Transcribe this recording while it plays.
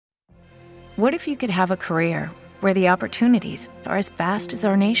What if you could have a career where the opportunities are as vast as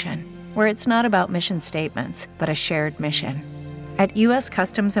our nation, where it's not about mission statements, but a shared mission? At U.S.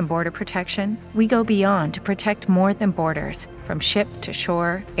 Customs and Border Protection, we go beyond to protect more than borders. From ship to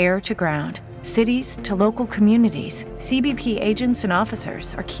shore, air to ground, cities to local communities, CBP agents and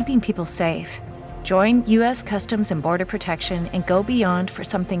officers are keeping people safe. Join U.S. Customs and Border Protection and go beyond for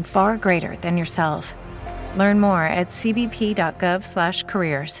something far greater than yourself. Learn more at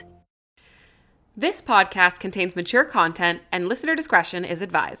cbp.gov/careers. This podcast contains mature content and listener discretion is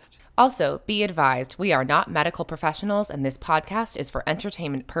advised. Also, be advised, we are not medical professionals and this podcast is for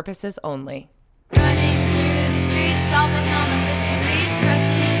entertainment purposes only. Running through the streets, solving all the mysteries,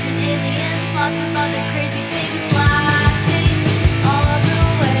 crushes and aliens, lots of other crazy things, laughing all the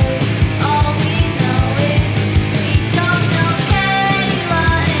way. All we know is we don't know Kayla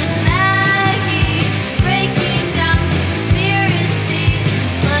and Maggie, breaking down conspiracies,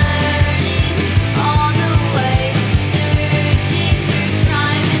 learning all the way, searching through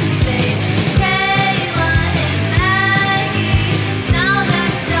time and space. Kayla and Maggie, now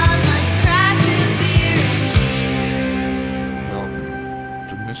that's done, let's crack a beer and Welcome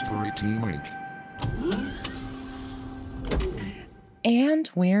to Mystery Team Inc. And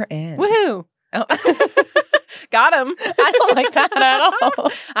we're in. Woohoo! Oh. Got him. I don't like that at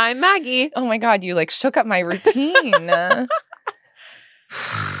all. I'm Maggie. Oh my God, you like shook up my routine.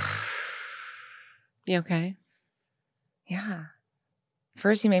 You okay? Yeah.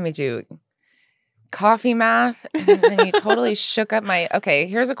 First you made me do coffee math, and then you totally shook up my... Okay,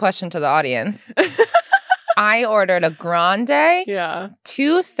 here's a question to the audience. I ordered a grande, Yeah.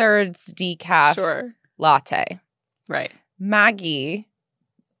 2/3 decaf Sure. latte. Right. Maggie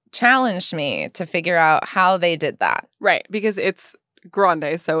challenged me to figure out how they did that. Right. Because it's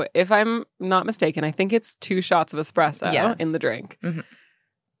grande. So if I'm not mistaken, I think it's 2 shots of espresso Yes. in the drink. Mhm.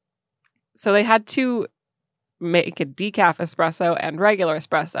 So they had to make a decaf espresso and regular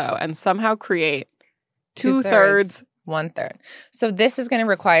espresso and somehow create 2/3. 1/3. So this is going to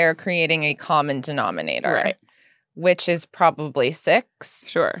require creating a common denominator, Right. which is probably 6.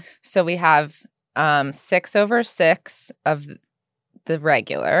 Sure. So we have 6/6 of the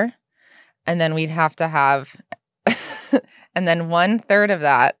regular, and then we'd have to have, and then 1/3 of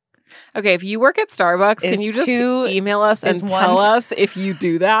that. Okay, if you work at Starbucks, can Is you just 2 email us is and tell 1. us if you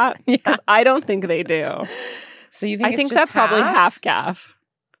do that? Because I don't think they do. So you think I it's think just that's probably half calf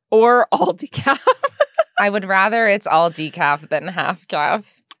or all decaf. I would rather it's all decaf than half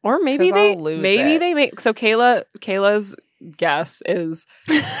calf. Or maybe 'Cause I'll lose it. they make so Kayla's guess is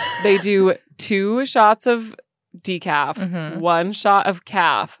they do 2 shots of decaf, Mhm. 1 shot of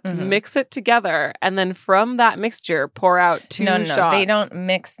calf, Mhm. mix it together, and then from that mixture pour out 2 No, shots. they don't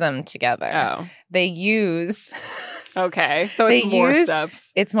mix them together. Oh, They use okay. So it's They more use-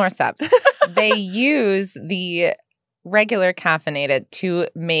 steps. it's more steps. They use the regular caffeinated to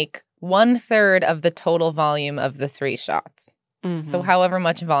make 1/3 of the total volume of the 3 shots. So Mhm. however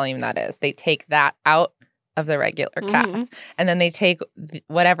much volume that is, they take that out of the regular calf. Mhm. And then they take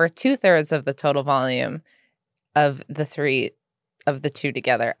whatever 2/3 of the total volume of the 3 of the 2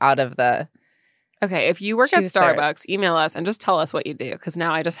 together out of the... Okay, if you work at 2/3. Starbucks, email us and just tell us what you do because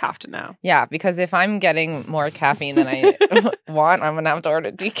now I just have to know. Yeah, because if I'm getting more caffeine than I want, I'm going to have to order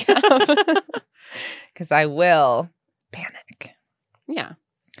decaf. Because I will panic. Yeah.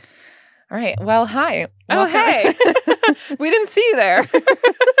 All right. Well, hi. Oh, Welcome- hey. We didn't see you there.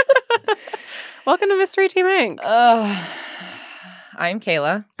 Welcome to Mystery Team Inc. I'm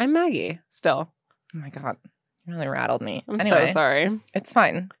Kayla. I'm Maggie, still. Oh my God. You really rattled me. I'm Anyway, so sorry. It's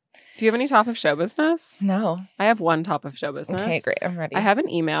fine. Do you have any top of show business? No. I have one top of show business. Okay, great. I'm ready. I have an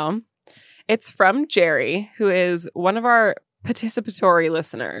email. It's from Jerry, who is one of our participatory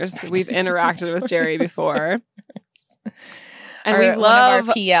listeners. We've interacted with Jerry before. And we one love of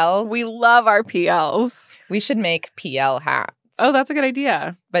our PLs. we love our PLs. We should make PL hats. Oh, that's a good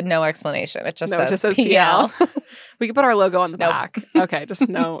idea. But no explanation. It just No, says, it just says PL. PL. We could put our logo on the Nope. back. Okay, just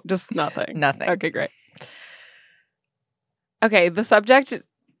nothing. Nothing. Okay, great. Okay, the subject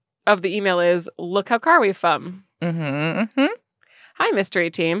of the email is look how car we've come. Mm-hmm. Hi, Mystery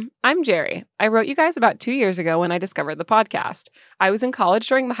Team. I'm Jerry. I wrote you guys about 2 years ago when I discovered the podcast. I was in college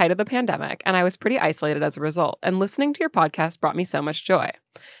during the height of the pandemic, and I was pretty isolated as a result, and listening to your podcast brought me so much joy.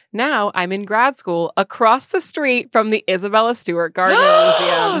 Now I'm in grad school across the street from the Isabella Stewart Gardner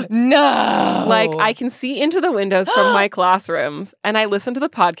Museum. No. Like, I can see into the windows from my classrooms, and I listen to the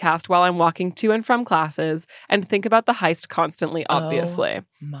podcast while I'm walking to and from classes and think about the heist constantly, obviously.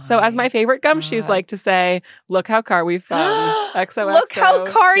 So as my favorite gumshoes like to say, look how car we've found. XOXO. Look how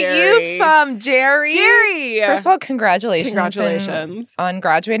car Jerry. you from, Jerry. Jerry! First of all, congratulations. Congratulations. On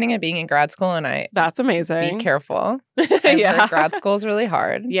graduating and being in grad school. And I That's amazing. be careful. I've Yeah. heard grad school is really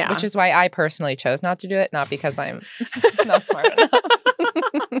hard. Yeah. Which is why I personally chose not to do it, not because I'm not smart enough.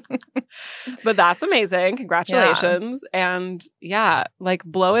 But that's amazing. Congratulations. And yeah, like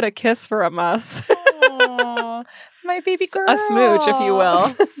blow it a kiss from us. Aw, my baby girl. A smooch, if you will.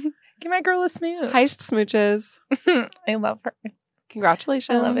 Give my girl a smooch. Heist smooches. I love her.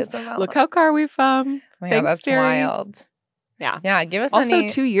 Congratulations. I love Isabella. Look how car we've Oh my God, Thanks, that's Jerry. wild. Yeah. Yeah, give us Also, any...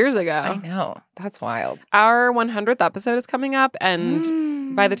 2 years ago. I know. That's wild. Our 100th episode is coming up,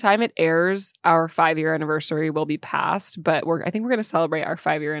 and by the time it airs, our 5-year anniversary will be past. But I think we're going to celebrate our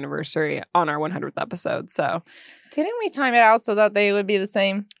 5-year anniversary on our 100th episode. So, Didn't we time it out so that they would be the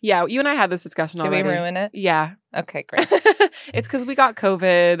same? yeah, you and I had this discussion Did already. we ruin it? Yeah. Okay, great. It's because we got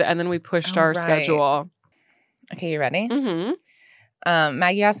COVID, and then we pushed Oh, our right. schedule. Okay, you ready? Mm-hmm.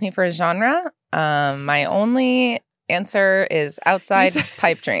 Maggie asked me for a genre. My only answer is outside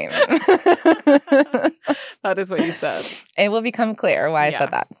pipe dream. That is what you said. It will become clear why I Yeah.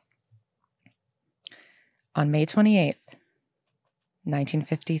 said that. On May 28th,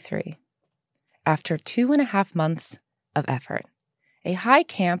 1953, after 2.5 months of effort, a high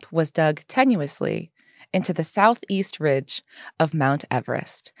camp was dug tenuously into the southeast ridge of Mount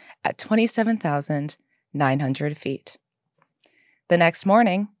Everest at 27,900 feet. The next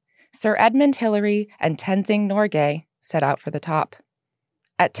morning, Sir Edmund Hillary and Tenzing Norgay set out for the top.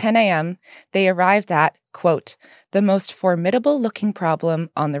 At 10 a.m., they arrived at, quote, the most formidable-looking problem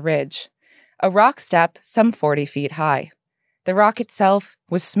on the ridge, a rock step some 40 feet high. The rock itself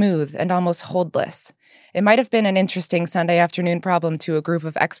was smooth and almost holdless. It might have been an interesting Sunday afternoon problem to a group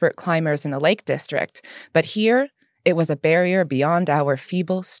of expert climbers in the Lake District, but here it was a barrier beyond our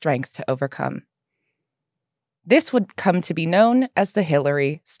feeble strength to overcome. This would come to be known as the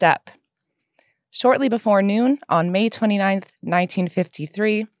Hillary Step. Shortly before noon, on May 29th,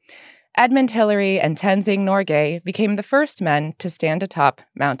 1953, Edmund Hillary and Tenzing Norgay became the first men to stand atop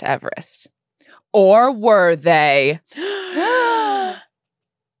Mount Everest. Or were they?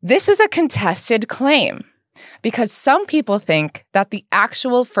 This is a contested claim because some people think that the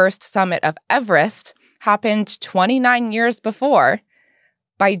actual first summit of Everest happened 29 years before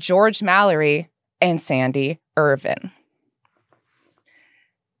by George Mallory and Sandy Irvin.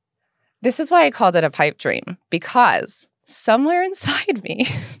 This is why I called it a pipe dream, because somewhere inside me...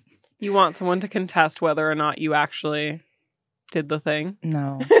 You want someone to contest whether or not you actually did the thing?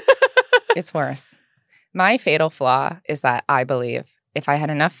 No, it's worse. My fatal flaw is that I believe if I had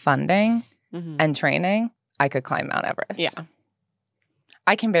enough funding Mm-hmm. and training, I could climb Mount Everest. Yeah.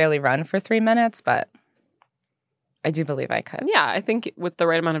 I can barely run for 3 minutes, but I do believe I could. Yeah, I think with the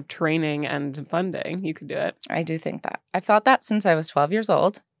right amount of training and funding, you could do it. I do think that. I've thought that since I was 12 years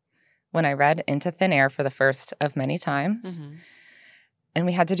old when I read Into Thin Air for the first of many times. Mm-hmm. And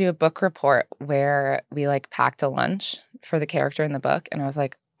we had to do a book report where we like packed a lunch for the character in the book. And I was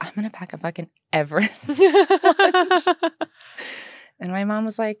like, I'm going to pack a fucking Everest lunch. And my mom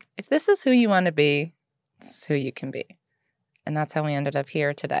was like, if this is who you want to be, this is who you can be. And that's how we ended up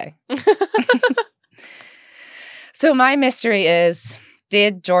here today. So my mystery is,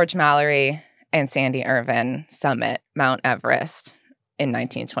 did George Mallory and Sandy Irvin summit Mount Everest in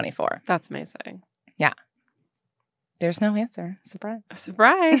 1924? That's amazing. There's no answer. Surprise.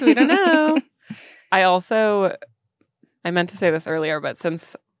 Surprise, we don't know. I meant to say this earlier, but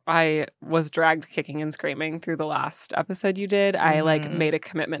since I was dragged kicking and screaming through the last episode you did, I like Mhm. made a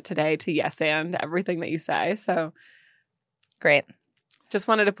commitment today to yes and everything that you say. So Great. just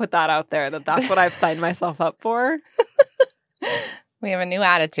wanted to put that out there that that's what I've signed myself up for. We have a new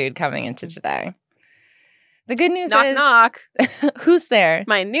attitude coming into today. The good news Knock, is, knock. who's there?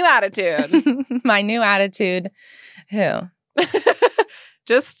 My new attitude. My new attitude. Who?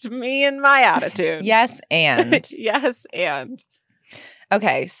 Just me and my attitude. Yes, and. Yes, and.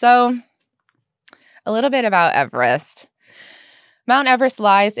 Okay, so a little bit about Everest. Mount Everest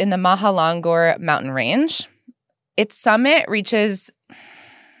lies in the Mahalangkor mountain range. Its summit reaches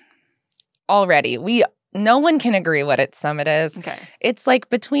already. No one can agree what its summit is. Okay. It's like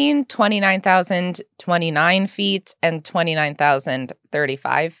between 29,029 feet and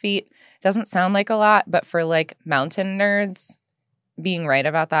 29,035 feet. Doesn't sound like a lot, but for like mountain nerds, being right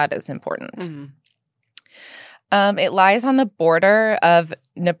about that is important. Mhm. It lies on the border of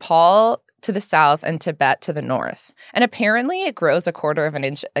Nepal to the south and Tibet to the north. And apparently it grows 1/4 of an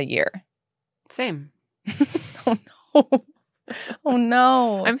inch a year. Same. Oh, no. Oh,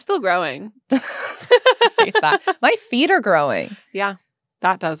 no. I'm still growing. hate that. My feet are growing. Yeah,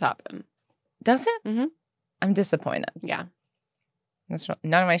 that does happen. Does it? Mhm. I'm disappointed. Yeah.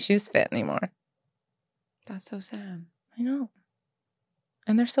 None of my shoes fit anymore. That's so sad. I know.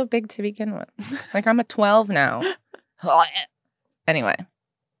 And they're so big to begin with. Like, I'm a 12 now. Anyway.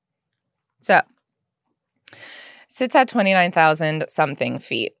 So, sits at 29,000 something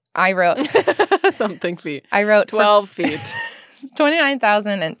feet. I wrote Something feet. 12 feet.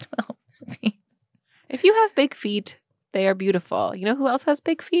 29,012 feet. If you have big feet, they are beautiful. You know who else has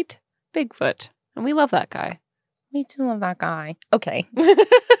big feet? Bigfoot. And we love that guy. Me too love that guy. Okay.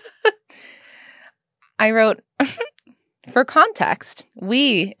 I wrote, for context,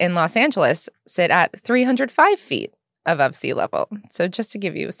 we in Los Angeles sit at 305 feet above sea level. So just to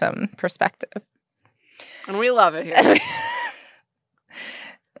give you some perspective. And we love it here.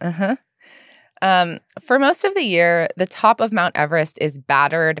 For most of the year, the top of Mount Everest is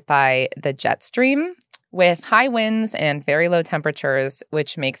battered by the jet stream with high winds and very low temperatures,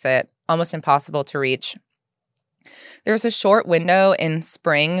 which makes it almost impossible to reach. There's a short window in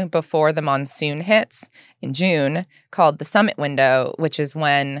spring before the monsoon hits in June called the summit window, which is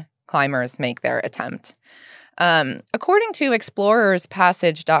when climbers make their attempt. According to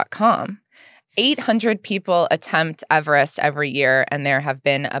explorerspassage.com, 800 people attempt Everest every year, and there have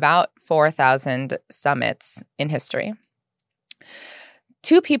been about 4,000 summits in history.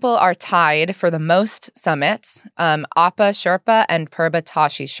 2 people are tied for the most summits, Appa Sherpa and Purba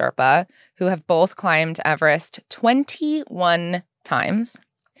Tashi Sherpa, who have both climbed Everest 21 times.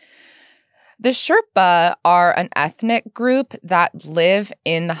 The Sherpa are an ethnic group that live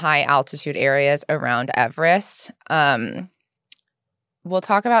in the high altitude areas around Everest. We'll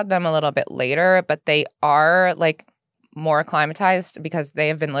talk about them a little bit later, but they are like more acclimatized because they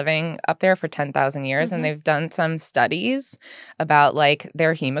have been living up there for 10,000 years and they've done some studies about like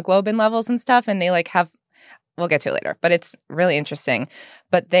their hemoglobin levels and stuff. And they like have, we'll get to it later, but it's really interesting.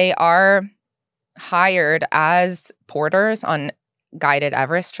 But they are hired as porters on guided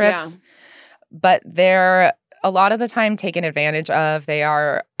Everest trips, but they're a lot of the time taken advantage of. They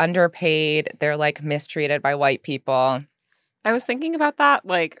are underpaid. They're like mistreated by white people. I was thinking about that,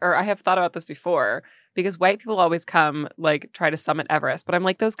 like, or I have thought about this before, because white people always come, like, try to summit Everest. But I'm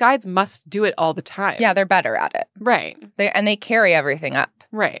like, those guides must do it all the time. Yeah, they're better at it. Right. They carry everything up.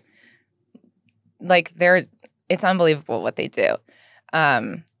 Right. Like, it's unbelievable what they do.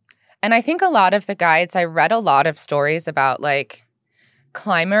 And I think a lot of the guides, I read a lot of stories about, like,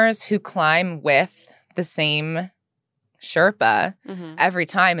 climbers who climb with the same Sherpa every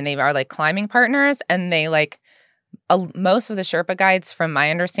time. And they are, like, climbing partners. And they, like, most of the Sherpa guides, from my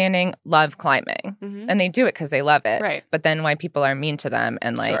understanding, love climbing. And they do it because they love it. Right. But then white people are mean to them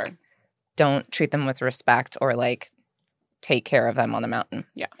and, like, don't treat them with respect or, like, take care of them on the mountain.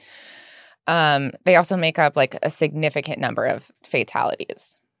 Yeah. They also make up, like, a significant number of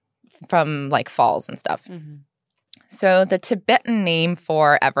fatalities from, like, falls and stuff. So the Tibetan name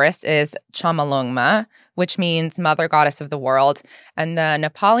for Everest is Chomolungma, which means Mother Goddess of the World. And the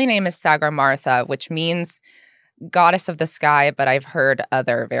Nepali name is Sagarmatha, which means Goddess of the Sky, but I've heard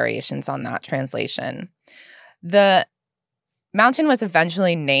other variations on that translation. The mountain was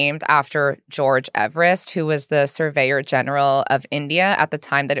eventually named after George Everest, who was the Surveyor General of India at the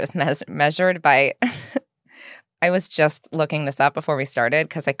time that it was measured by... I was just looking this up before we started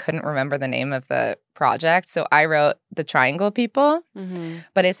because I couldn't remember the name of the project. So I wrote the Triangle People,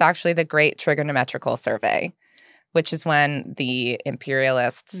 but it's actually the Great Trigonometrical Survey, which is when the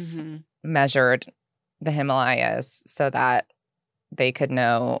imperialists measured the Himalayas so that they could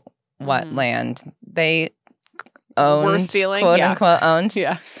know what land they owned, Were stealing, quote unquote owned.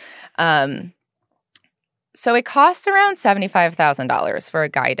 Yeah. So it costs around $75,000 for a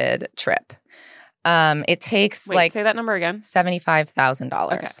guided trip. It takes Say that number again.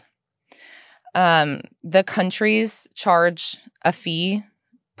 $75,000. Okay. The countries charge a fee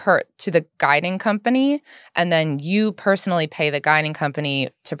to the guiding company, and then you personally pay the guiding company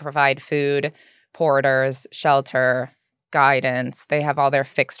to provide food, porters, shelter, guidance. They have all their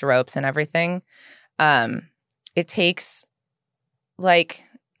fixed ropes and everything. It takes like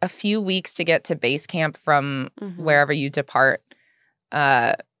a few weeks to get to base camp from wherever you depart,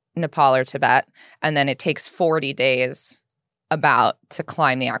 Nepal or Tibet, and then it takes 40 days about to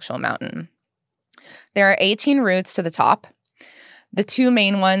climb the actual mountain. There are 18 routes to the top. The two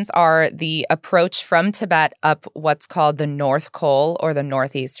main ones are the approach from Tibet up what's called the North Col or the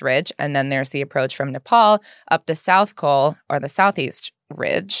Northeast Ridge. And then there's the approach from Nepal up the South Col or the Southeast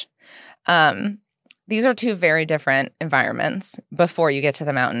Ridge. These are two very different environments before you get to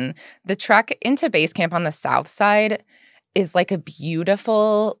the mountain. The trek into base camp on the south side is like a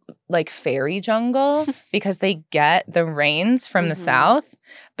beautiful like fairy jungle because they get the rains from the south.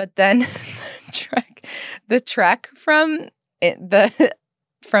 But then the trek from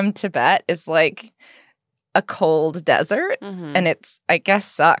from Tibet is like a cold desert and it's, I guess,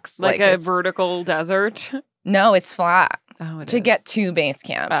 sucks. Like a vertical desert? No, it's flat to get to base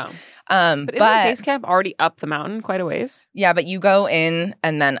camp. Oh. But isn't base camp already up the mountain quite a ways? Yeah, but you go in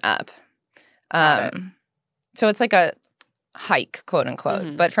and then up. So it's like a hike, quote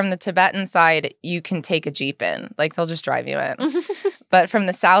unquote. But from the Tibetan side, you can take a Jeep in. Like they'll just drive you in. But from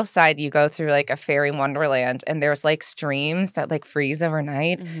the south side, you go through like a fairy wonderland and there's like streams that like freeze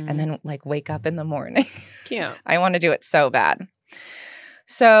overnight and then like wake up in the morning. Cute. I want to do it so bad.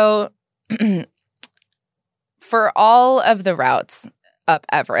 So for all of the routes up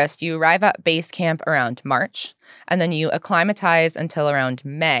Everest, you arrive at base camp around March, and then you acclimatize until around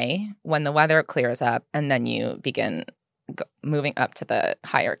May when the weather clears up, and then you begin moving up to the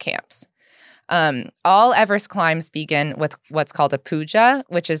higher camps. All Everest climbs begin with what's called a puja,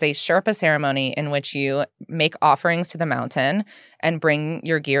 which is a Sherpa ceremony in which you make offerings to the mountain and bring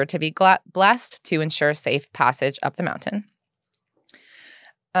your gear to be blessed to ensure safe passage up the mountain.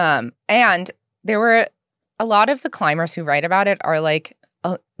 And there were a lot of the climbers who write about it are like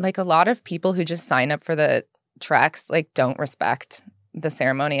a lot of people who just sign up for the treks like don't respect the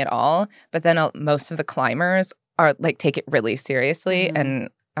ceremony at all. But then most of the climbers are like take it really seriously, and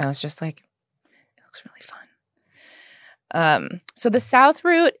I was just like, it looks really fun. So the south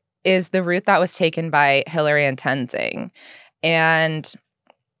route is the route that was taken by Hillary and Tenzing, and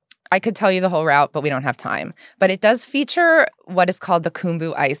I could tell you the whole route, but we don't have time. But it does feature what is called the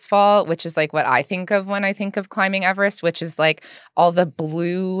Khumbu Icefall, which is like what I think of when I think of climbing Everest, which is like all the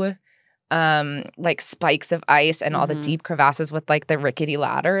blue like spikes of ice and all the deep crevasses with like the rickety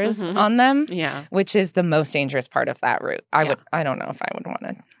ladders on them. Yeah. Which is the most dangerous part of that route. I don't know if I would want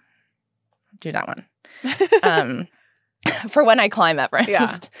to do that one. For when I climb Everest.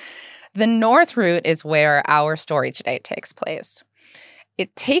 Yeah. The north route is where our story today takes place.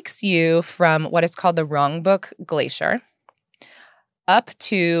 It takes you from what is called the Rongbuk Glacier up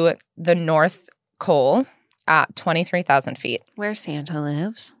to the North Col at 23,000 feet. Where Santa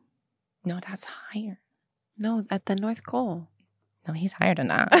lives? No, that's higher. No, at the North Col. No, he's higher than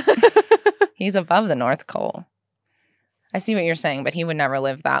that. He's above the North Col. I see what you're saying, but he would never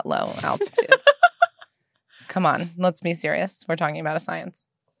live that low altitude. Come on, let's be serious. We're talking about a science.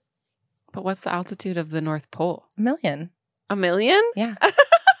 But what's the altitude of the North Pole? 1 million. 1 million? Yeah.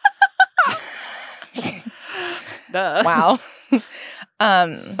 Duh. Wow.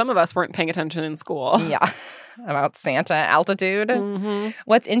 Some of us weren't paying attention in school. Yeah. About Santa altitude. Mm-hmm.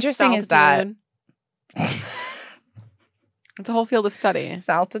 What's interesting is that it's a whole field of study.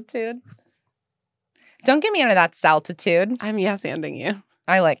 Saltitude. Don't get me into that saltitude. I'm yes-anding you.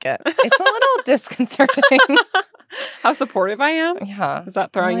 I like it. It's a little disconcerting. How supportive I am? Yeah. Is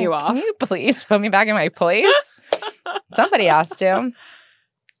that throwing you off? Can you please put me back in my place? Somebody has to.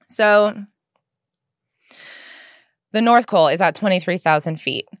 So the North Col is at 23,000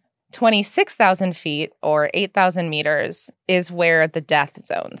 feet. 26,000 feet or 8,000 meters is where the death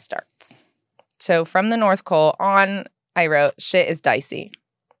zone starts. So from the North Col on, I wrote, shit is dicey.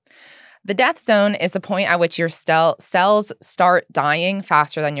 The death zone is the point at which your cells start dying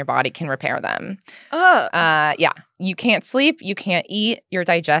faster than your body can repair them. Yeah. You can't sleep. You can't eat. Your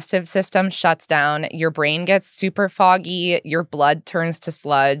digestive system shuts down. Your brain gets super foggy. Your blood turns to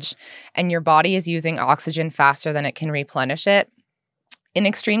sludge. And your body is using oxygen faster than it can replenish it. In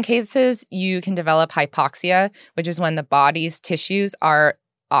extreme cases, you can develop hypoxia, which is when the body's tissues are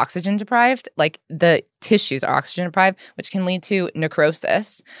oxygen deprived. Like the tissues are oxygen deprived, which can lead to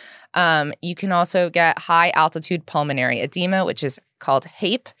necrosis. You can also get high altitude pulmonary edema, which is called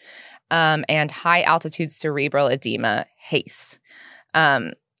HAPE, and high altitude cerebral edema, HACE.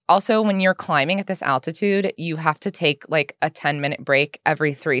 Also, when you're climbing at this altitude, you have to take like a 10-minute break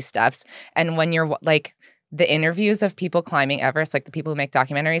every 3 steps. And when you're like the interviews of people climbing Everest, like the people who make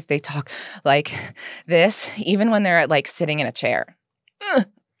documentaries, they talk like this, even when they're like sitting in a chair.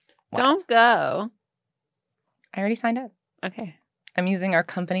 Don't go. I already signed up. Okay. I'm using our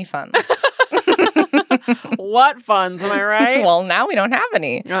company funds. What funds? Am I right? Well, now we don't have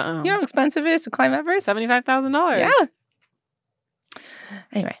any. Uh-oh. You know how expensive it is to climb Everest? $75,000. Yeah.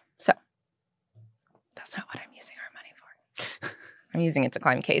 Anyway, so that's not what I'm using our money for. I'm using it to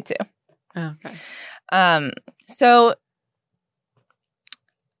climb K2. Oh, okay. So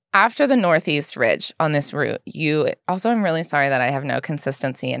after the Northeast Ridge on this route, I'm really sorry that I have no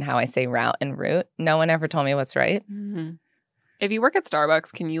consistency in how I say route and route. No one ever told me what's right. Mm-hmm. If you work at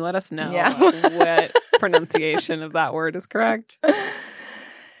Starbucks, can you let us know Yeah. what pronunciation of that word is correct?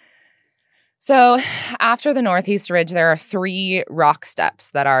 So after the Northeast Ridge, there are 3 rock steps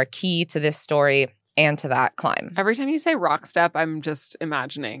that are key to this story and to that climb. Every time you say rock step, I'm just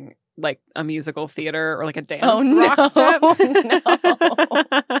imagining like a musical theater or like a dance Oh, rock no, step.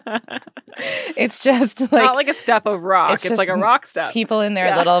 It's just like Not like a step of rock. it's It's like a just rock step. people in their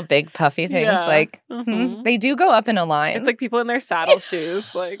Yeah. little big puffy things. Yeah. Like Mhm. they do go up in a line. It's like people in their saddle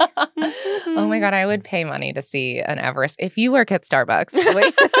shoes. Like, Oh my God, I would pay money to see an Everest. If you work at Starbucks.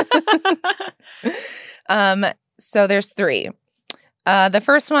 So there's 3. The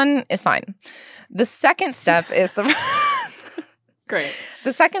first one is fine. The second step is Great.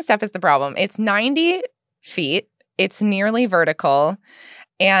 the second step is the problem. It's 90 feet. It's nearly vertical,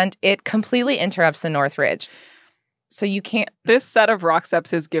 and it completely interrupts the North Ridge. So you can't. This set of rock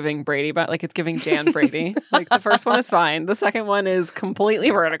steps is giving Brady, but like it's giving Jan Brady. Like the first one is fine. The second one is completely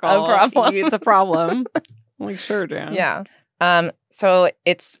vertical. A problem. It's a problem. I'm like, sure, Jan. Yeah. So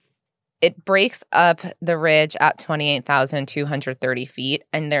it breaks up the ridge at 28,230 feet,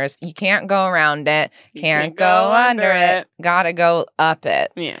 and you can't go around it, You can't go under it, gotta go up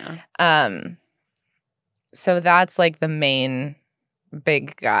it. Yeah. So that's like the main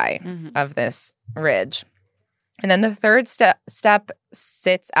big guy Mhm. of this ridge. And then the third step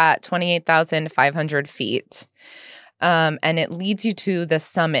sits at 28,500 feet, and it leads you to the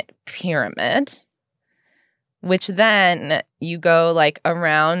summit pyramid, which then you go like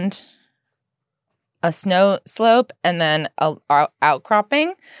around a snow slope and then a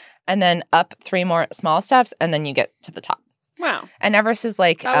outcropping, and then up 3 more small steps, and then you get to the top. Wow. And Everest is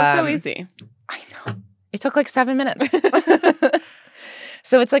like That was so easy. I know. It took like 7 minutes.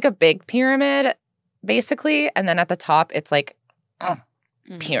 So it's like a big pyramid, basically, and then at the top it's like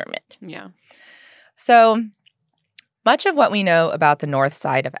pyramid. Yeah. So much of what we know about the north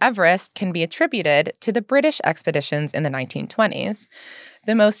side of Everest can be attributed to the British expeditions in the 1920s.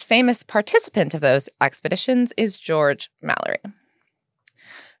 The most famous participant of those expeditions is George Mallory.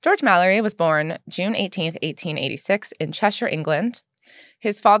 George Mallory was born June 18th, 1886 in Cheshire, England.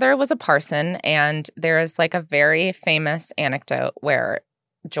 His father was a parson, and there is like a very famous anecdote where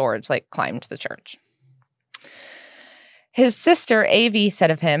George like climbed the church. His sister, A.V., said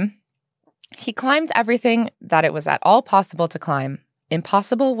of him, "He climbed everything that it was at all possible to climb.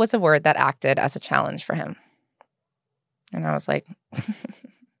 Impossible was a word that acted as a challenge for him." And I was like,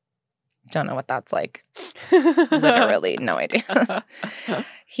 don't know what that's like. Literally, no idea.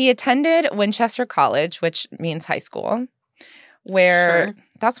 He attended Winchester College, which means high school, where Sure.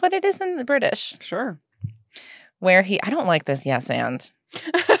 that's what it is in the British, Sure. where I don't like this yes and.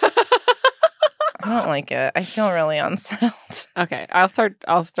 I don't like it. I feel really unsettled. Okay. I'll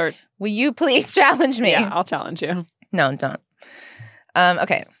start. Will you please challenge me? Yeah, I'll challenge you. No, don't.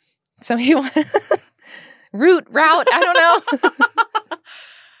 Okay. So he went route, I don't know.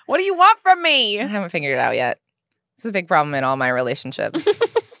 What do you want from me? I haven't figured it out yet. This is a big problem in all my relationships.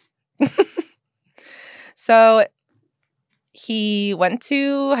 So he went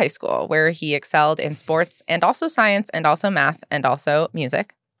to high school where he excelled in sports and also science and also math and also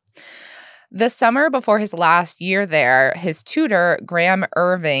music. The summer before his last year there, his tutor, Graham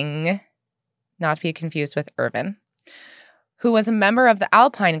Irving, not to be confused with Irvin, who was a member of the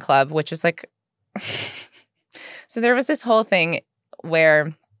Alpine Club, which is like... So there was this whole thing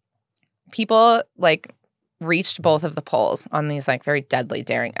where people like reached both of the poles on these like very deadly,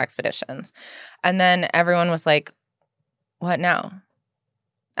 daring expeditions. And then everyone was like, what now?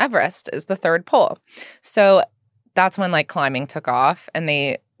 Everest is the third pole. So that's when like climbing took off, and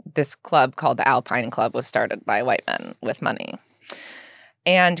this club called the Alpine Club was started by white men with money.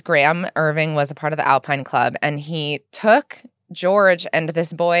 And Graham Irving was a part of the Alpine Club, and he took George and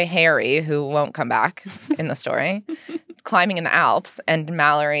this boy Harry, who won't come back in the story, climbing in the Alps, and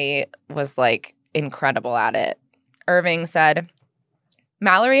Mallory was like incredible at it. Irving said,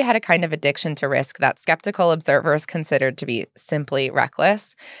 Mallory had a kind of addiction to risk that skeptical observers considered to be simply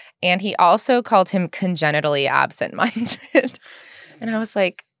reckless, and he also called him congenitally absent-minded. And I was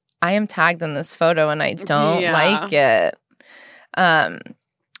like, I am tagged in this photo and I don't like it.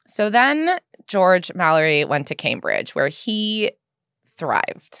 So then George Mallory went to Cambridge, where he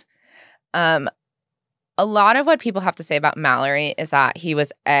thrived. A lot of what people have to say about Mallory is that he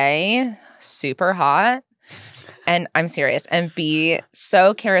was A, super hot, And I'm serious. And B,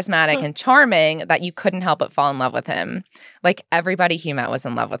 so charismatic and charming that you couldn't help but fall in love with him. Like everybody he met was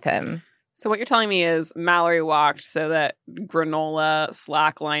in love with him. So what you're telling me is Mallory walked so that granola,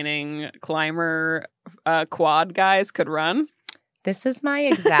 slacklining, climber, quad guys could run? This is my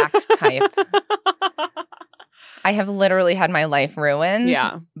exact type. I have literally had my life ruined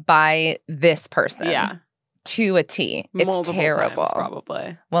by this person. Yeah. To a T. It's Multiple terrible. times,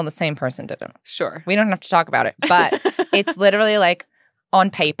 probably. Well, the same person didn't. Sure. We don't have to talk about it, but it's literally like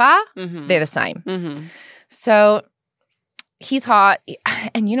on paper, they're the same. Mm-hmm. So he's hot.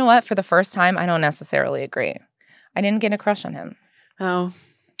 And you know what? For the first time, I don't necessarily agree. I didn't get a crush on him. Oh.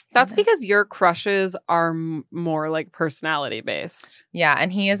 That's because your crushes are more like personality based. Yeah.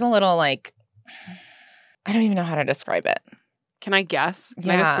 And he is a little like, I don't even know how to describe it. Can I guess? Can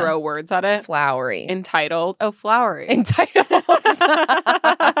I just throw words at it? Flowery. Entitled. Oh, flowery. Entitled.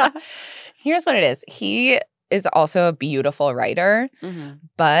 Here's what it is. He is also a beautiful writer,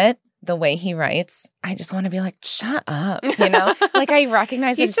 but the way he writes, I just want to be like, shut up. You know? Like I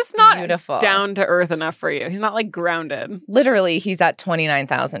recognize he's it's just not beautiful. Down to earth enough for you. He's not like grounded. Literally, he's at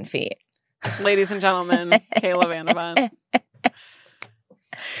 29,000 feet. Ladies and gentlemen, Kayla Vandervan.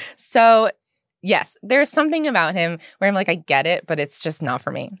 So yes, there's something about him where I'm like, I get it, but it's just not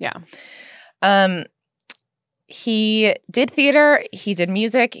for me. Yeah. He did theater. He did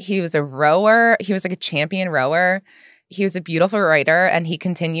music. He was a rower. He was like a champion rower. He was a beautiful writer, and he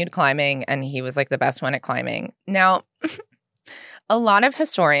continued climbing, and he was like the best one at climbing. Now, a lot of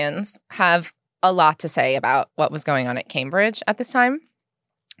historians have a lot to say about what was going on at Cambridge at this time.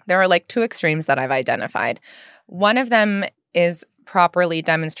 There are like two extremes that I've identified. One of them is properly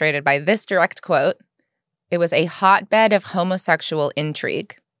demonstrated by this direct quote. It was a hotbed of homosexual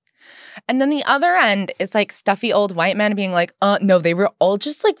intrigue. And then the other end is like stuffy old white men being like, no, they were all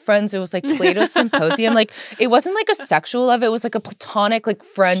just like friends. It was like Plato's Symposium. Like it wasn't like a sexual love. It was like a platonic like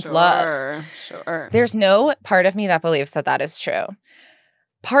friend love. Sure. There's no part of me that believes that that is true.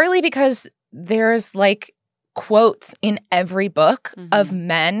 Partly because there's like quotes in every book of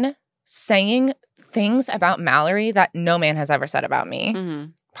men saying things about Mallory that no man has ever said about me.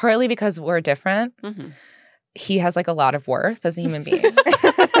 Partly because we're different. He has like a lot of worth as a human being.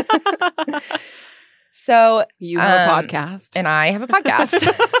 So you have a podcast. And I have a podcast.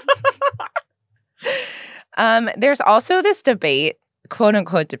 There's also this debate, quote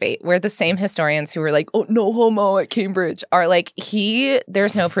unquote debate, where the same historians who were like, oh, no homo at Cambridge are like,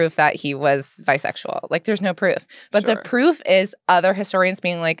 there's no proof that he was bisexual. Like there's no proof. But the proof is other historians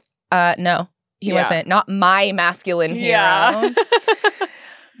being like, no, he wasn't. Not my masculine hero. Yeah.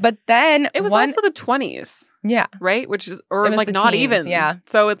 But then it was also the 20s. Yeah. Right? Which is, or It was like the not teens, even. yeah.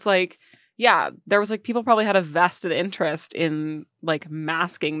 So it's like, yeah, there was like people probably had a vested interest in like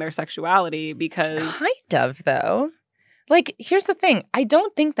masking their sexuality because. Kind of, though. Like, here's the thing. I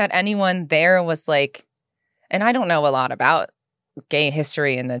don't think that anyone there was like, and I don't know a lot about gay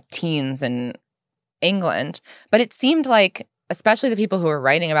history in the teens in England, but it seemed like, especially the people who were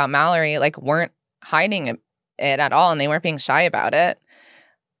writing about Mallory, like weren't hiding it at all and they weren't being shy about it.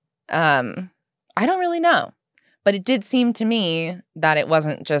 I don't really know. But it did seem to me that it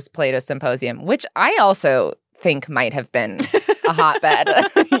wasn't just Plato's Symposium, which I also think might have been a hotbed,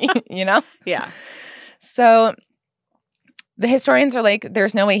 you know? Yeah. So the historians are like,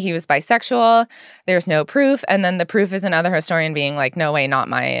 there's no way he was bisexual. There's no proof. And then the proof is another historian being like, no way, not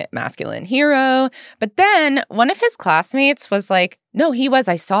my masculine hero. But then one of his classmates was like, no, he was.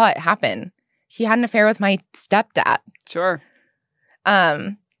 I saw it happen. He had an affair with my stepdad. Sure.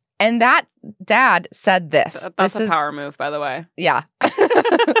 And that dad said this. That's a power move, by the way. Yeah.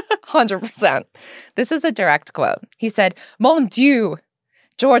 100%. This is a direct quote. He said, Mon Dieu,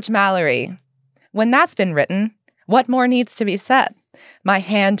 George Mallory. When that's been written, what more needs to be said? My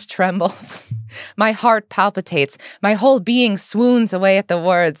hand trembles. My heart palpitates. My whole being swoons away at the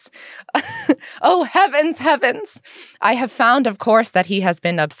words. Oh, heavens, heavens. I have found, of course, that he has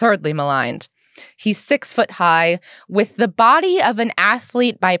been absurdly maligned. He's 6 foot high, with the body of an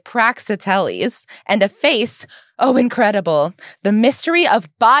athlete by Praxiteles, and a face, oh, incredible, the mystery of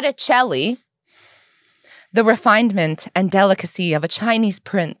Botticelli, the refinement and delicacy of a Chinese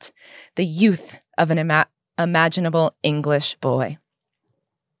print, the youth of an imaginable English boy.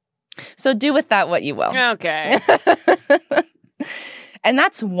 So do with that what you will. Okay. And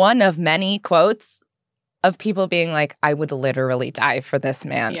that's one of many quotes of people being like, I would literally die for this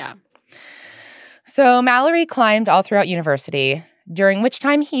man. Yeah. So Mallory climbed all throughout university, during which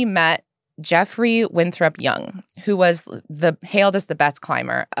time he met Geoffrey Winthrop Young, who was hailed as the best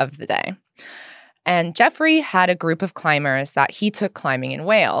climber of the day. And Jeffrey had a group of climbers that he took climbing in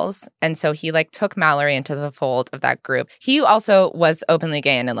Wales. And so he like took Mallory into the fold of that group. He also was openly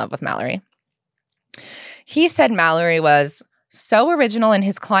gay and in love with Mallory. He said Mallory was so original in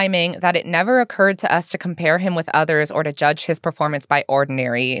his climbing that it never occurred to us to compare him with others or to judge his performance by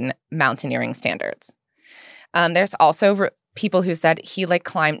ordinary mountaineering standards. There's also people who said he like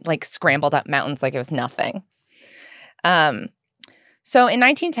climbed, like scrambled up mountains like it was nothing. So in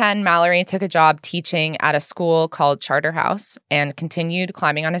 1910, Mallory took a job teaching at a school called Charterhouse and continued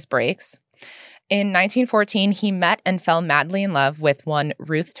climbing on his breaks. In 1914, he met and fell madly in love with one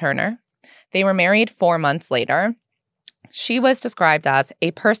Ruth Turner. They were married 4 months later. She was described as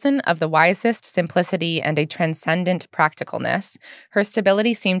a person of the wisest simplicity and a transcendent practicalness. Her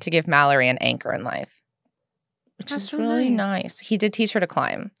stability seemed to give Mallory an anchor in life, which That's is so really nice. nice. He did teach her to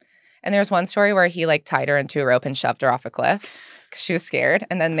climb. And there's one story where he like tied her into a rope and shoved her off a cliff because she was scared.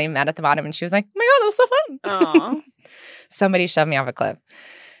 And then they met at the bottom and she was like, oh my God, that was so fun. Aw. Somebody shoved me off a cliff.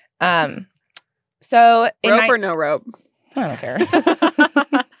 So in Rope or no rope? I don't care.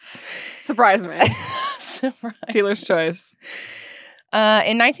 Surprise me. Surprise. Dealer's choice.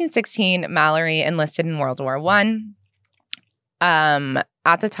 In 1916, Mallory enlisted in World War I.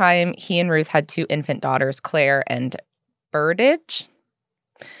 At the time, he and Ruth had 2 infant daughters, Claire and Burdage.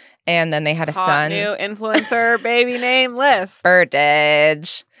 And then they had a Hot son. new influencer baby name list.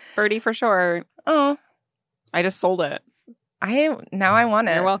 Burdage. Birdie for short. Oh, I just sold it. now I want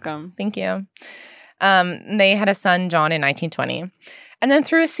it. You're welcome. Thank you. They had a son, John, in 1920. And then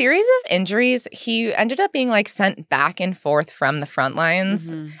through a series of injuries, he ended up being like sent back and forth from the front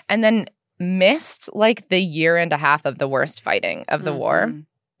lines Mhm. and then missed like the year and a half of the worst fighting of the war. Mhm.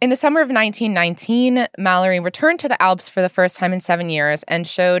 In the summer of 1919, Mallory returned to the Alps for the first time in 7 years and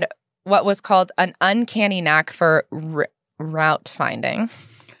showed what was called an uncanny knack for route finding.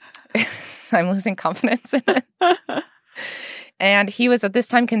 I'm losing confidence in it. And he was at this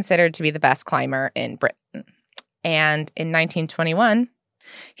time considered to be the best climber in Britain. And in 1921,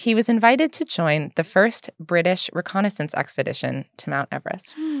 he was invited to join the first British reconnaissance expedition to Mount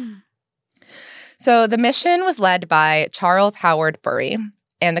Everest. So the mission was led by Charles Howard Bury,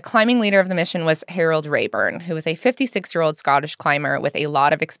 and the climbing leader of the mission was Harold Rayburn, who was a 56-year-old Scottish climber with a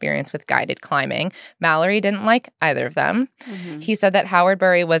lot of experience with guided climbing. Mallory didn't like either of them. Mhm. He said that Howard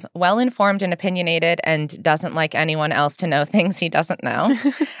Bury was well-informed and opinionated and doesn't like anyone else to know things he doesn't know.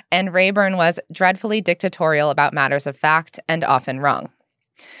 And Rayburn was dreadfully dictatorial about matters of fact and often wrong.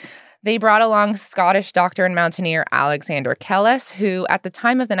 They brought along Scottish doctor and mountaineer Alexander Kellis, who at the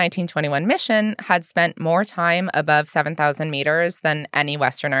time of the 1921 mission had spent more time above 7,000 meters than any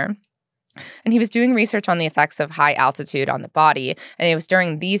Westerner. And he was doing research on the effects of high altitude on the body. And it was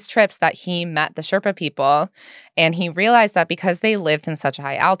during these trips that he met the Sherpa people. And he realized that because they lived in such a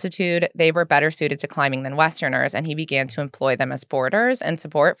high altitude, they were better suited to climbing than Westerners. And he began to employ them as boarders and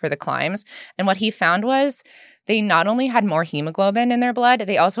support for the climbs. And what he found was they not only had more hemoglobin in their blood,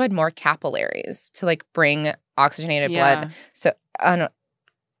 they also had more capillaries to like bring oxygenated blood. So,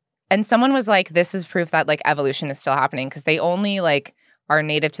 and someone was like, this is proof that like evolution is still happening because they only like are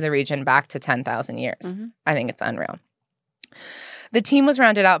native to the region back to 10,000 years. Mhm. I think it's unreal. The team was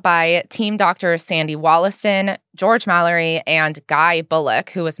rounded out by team doctor Sandy Wollaston, George Mallory, and Guy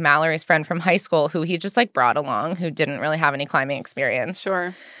Bullock, who was Mallory's friend from high school, who he just like brought along, who didn't really have any climbing experience.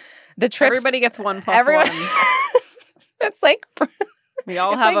 Sure. The trips, Everybody gets 1 plus everyone, 1. it's like We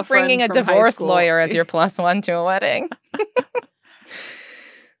all it's have like a friend bringing a from high divorce school. lawyer as your plus one to a wedding.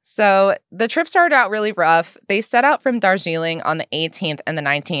 So the trip started out really rough. They set out from Darjeeling on the 18th and the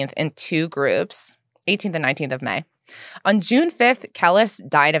 19th in 2 groups, 18th and 19th of May. On June 5th, Kellis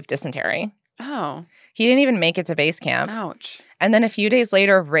died of dysentery. Oh, He didn't even make it to base camp. ouch. And then a few days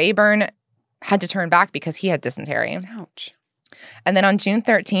later, Rayburn had to turn back because he had dysentery. Ouch. And then on June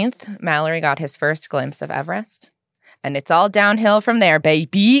 13th, Mallory got his first glimpse of Everest. And it's all downhill from there,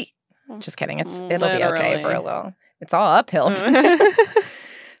 baby. Just kidding. It'll be okay for a Literally. little. It's all uphill.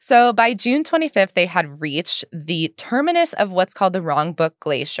 So by June 25th, they had reached the terminus of what's called the Wrongbook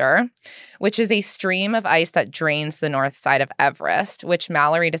Glacier, which is a stream of ice that drains the north side of Everest, which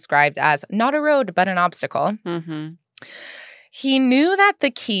Mallory described as not a road, but an obstacle. Mm-hmm. He knew that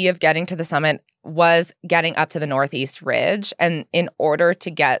the key of getting to the summit was getting up to the Northeast Ridge. And in order to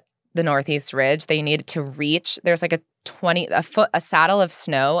get the Northeast Ridge, they needed to reach, there's like a saddle of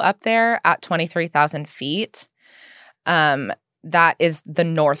snow up there at 23,000 feet. That is the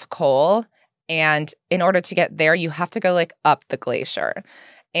North Col. And in order to get there, you have to go like up the glacier.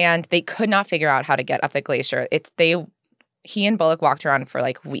 And they could not figure out how to get up the glacier. He and Bullock walked around for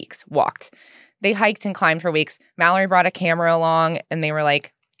like weeks, They hiked and climbed for weeks. Mallory brought a camera along and they were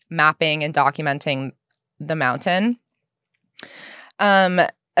like, mapping and documenting the mountain.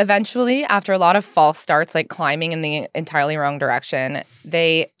 Eventually, after a lot of false starts, like climbing in the entirely wrong direction,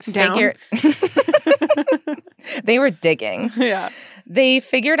 they figured they were digging. Yeah. They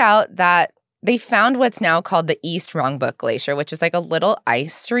figured out that they found what's now called the East Rongbuk Glacier, which is like a little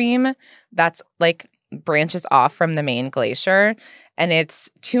ice stream that's like branches off from the main glacier. And it's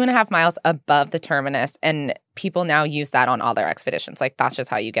 2.5 miles above the terminus. And people now use that on all their expeditions. Like, that's just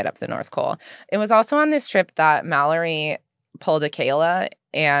how you get up the North Pole. It was also on this trip that Mallory pulled a Kayla,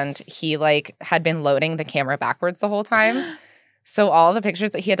 and he like had been loading the camera backwards the whole time. So all the pictures,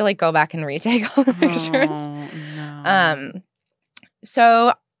 he had to like go back and retake all the pictures. Oh, no.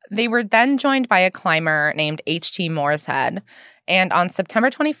 So they were then joined by a climber named H.T. Mooreshead. And on September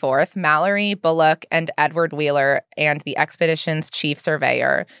 24th, Mallory, Bullock, and Edward Wheeler and the expedition's chief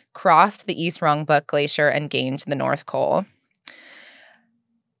surveyor crossed the East Rongbuk Glacier and gained the North Col.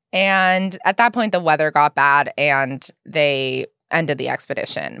 And at that point, the weather got bad and they ended the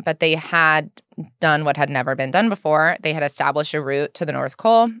expedition. But they had done what had never been done before. They had established a route to the North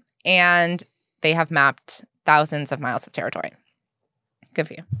Col, and they have mapped thousands of miles of territory. Good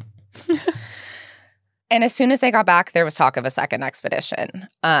for you. And as soon as they got back, there was talk of a second expedition.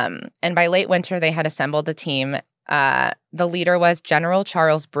 And by late winter, they had assembled the team. The leader was General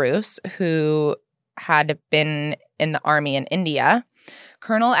Charles Bruce, who had been in the army in India.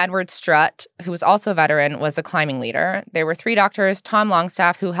 Colonel Edward Strutt, who was also a veteran, was a climbing leader. There were 3 doctors, Tom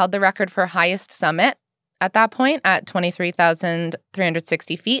Longstaff, who held the record for highest summit at that point at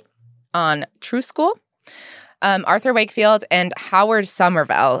 23,360 feet on True School, Arthur Wakefield, and Howard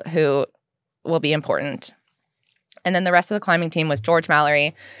Somerville, who will be important. And then the rest of the climbing team was George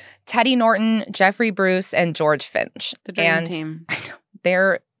Mallory, Teddy Norton, Jeffrey Bruce, and George Finch. The dream team. I know,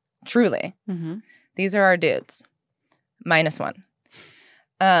 they're truly, Mm-hmm. these are our dudes, -1.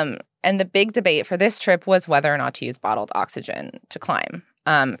 And the big debate for this trip was whether or not to use bottled oxygen to climb.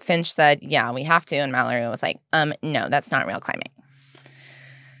 Finch said, yeah, we have to. And Mallory was like, no, that's not real climbing.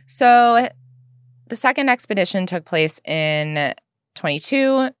 So the second expedition took place in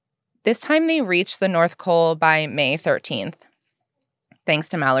 22. This time they reached the North Col by May 13th, thanks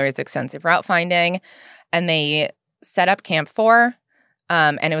to Mallory's extensive route finding. And they set up Camp 4,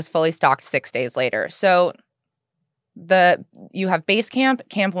 and it was fully stocked 6 days later. So you have base camp,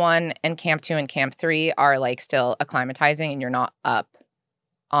 Camp 1, and Camp 2 and Camp 3 are like still acclimatizing, and you're not up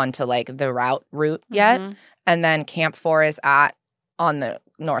onto like the route yet. Mm-hmm. And then Camp 4 is on the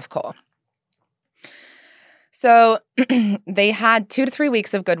North Col. So they had 2 to 3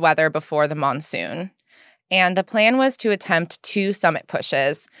 weeks of good weather before the monsoon. And the plan was to attempt 2 summit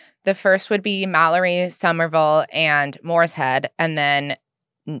pushes. The first would be Mallory, Somerville, and Mooreshead, and then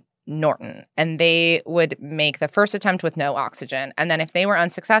Norton. And they would make the first attempt with no oxygen. And then if they were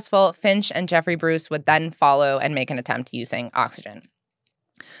unsuccessful, Finch and Jeffrey Bruce would then follow and make an attempt using oxygen.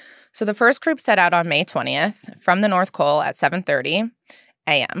 So the first group set out on May 20th from the North Col at 7:30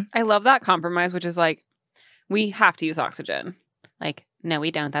 a.m. I love that compromise, which is like, we have to use oxygen. Like, no,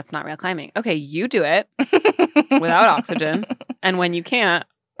 we don't. That's not real climbing. Okay, you do it without oxygen. And when you can't,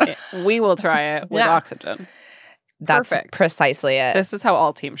 we will try it with oxygen. That's Perfect. Precisely it. This is how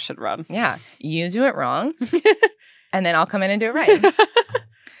all teams should run. Yeah. You do it wrong, and then I'll come in and do it right.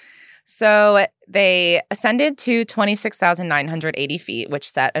 So they ascended to 26,980 feet,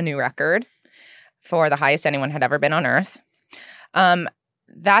 which set a new record for the highest anyone had ever been on Earth.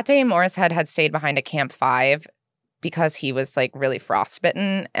 That day, Mooreshead had stayed behind at Camp 5 because he was like really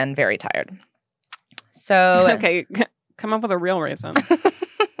frostbitten and very tired. So Okay, come up with a real reason.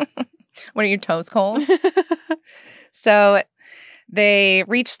 what are your toes cold? So they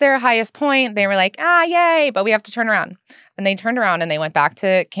reached their highest point. They were like, yay, but we have to turn around. And they turned around and they went back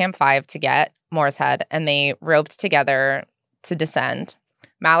to Camp 5 to get Mooreshead, and they roped together to descend.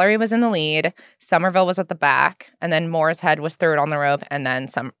 Mallory was in the lead, Somerville was at the back, and then Mooreshead was third on the rope, and then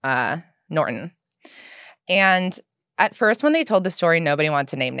Norton. And at first, when they told the story, nobody wanted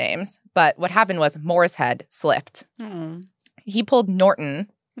to name names. But what happened was Mooreshead slipped. Oh. He pulled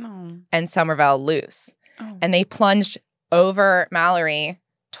Norton No. and Somerville loose. Oh. And they plunged over Mallory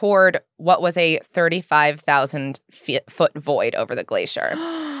toward what was a 35,000 foot void over the glacier.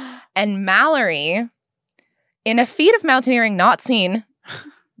 And Mallory, in a feat of mountaineering not seen,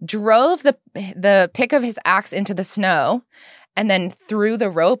 drove the pick of his axe into the snow and then threw the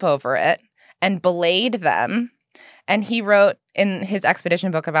rope over it and belayed them. And he wrote in his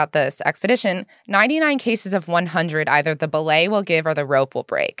expedition book about this expedition, 99 cases of 100, either the belay will give or the rope will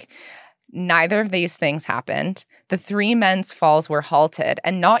break. Neither of these things happened. The 3 men's falls were halted,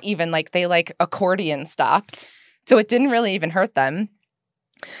 and not even like they like accordion stopped. So it didn't really even hurt them.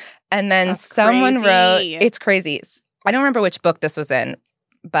 And then That's someone wrote, crazy. it's crazy. I don't remember which book this was in,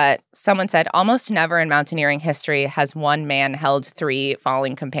 but someone said, almost never in mountaineering history has one man held 3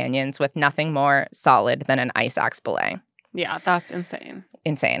 falling companions with nothing more solid than an ice axe belay. Yeah, that's insane.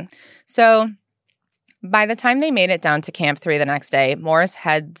 Insane. So by the time they made it down to Camp 3 the next day, Moore's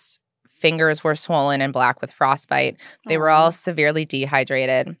head's fingers were swollen and black with frostbite. They were all severely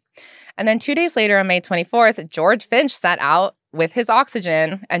dehydrated. And then 2 days later, on May 24th, George Finch set out with his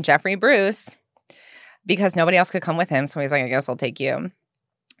oxygen and Jeffrey Bruce because nobody else could come with him. So he's like, I guess I'll take you.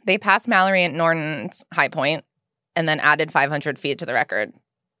 They passed Mallory at Norton's high point and then added 500 feet to the record.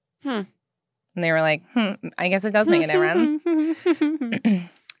 And they were like, I guess it does make it around.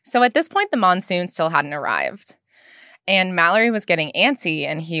 So at this point, the monsoon still hadn't arrived. And Mallory was getting antsy,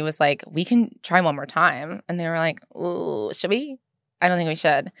 and he was like, we can try one more time. And they were like, ooh, should we? I don't think we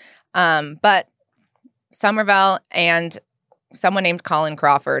should. But Somerville and someone named Colin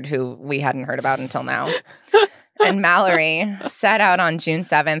Crawford, who we hadn't heard about until now, and Mallory set out on June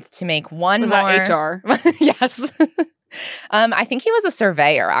 7th to make one Was more. that HR? Yes. I think he was a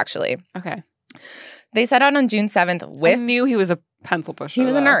surveyor, actually. Okay. They set out on June 7th I with. knew he was a pencil pusher. He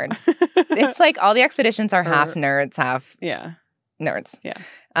was a though. nerd. It's like all the expeditions are half Or- nerds, half Yeah. nerds. Yeah.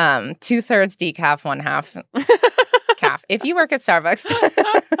 2/3 decaf, 1/2 calf. If you work at Starbucks.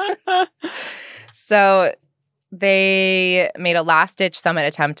 So they made a last-ditch summit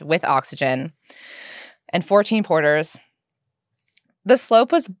attempt with oxygen and 14 porters. The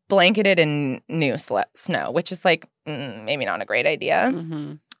slope was blanketed in new snow, which is like maybe not a great idea.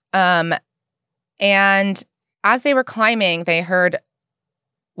 Mm-hmm. And as they were climbing, they heard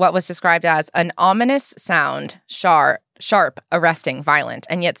what was described as an ominous sound, sharp, arresting, violent,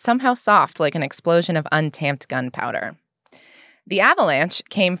 and yet somehow soft like an explosion of untamped gunpowder. The avalanche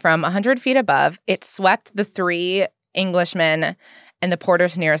came from 100 feet above. It swept the 3 Englishmen and the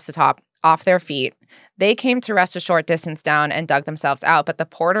porters nearest the top off their feet. They came to rest a short distance down and dug themselves out, but the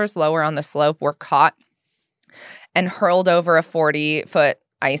porters lower on the slope were caught and hurled over a 40-foot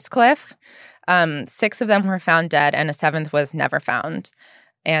ice cliff. 6 of them were found dead, and a 7th was never found.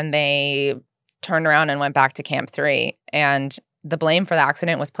 And they turned around and went back to Camp 3. And the blame for the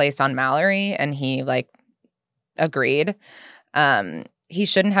accident was placed on Mallory, and he, agreed. He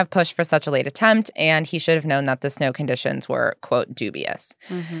shouldn't have pushed for such a late attempt, and he should have known that the snow conditions were, quote, dubious.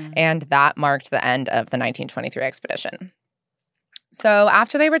 Mm-hmm. And that marked the end of the 1923 expedition. So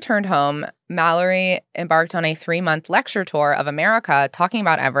after they returned home, Mallory embarked on a 3-month lecture tour of America talking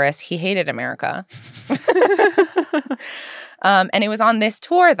about Everest. He hated America. And it was on this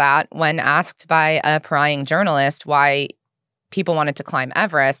tour that, when asked by a prying journalist why people wanted to climb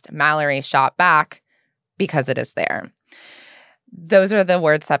Everest, Mallory shot back, because it is there. Those are the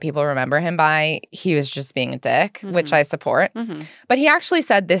words that people remember him by. He was just being a dick, which I support. Mm-hmm. But he actually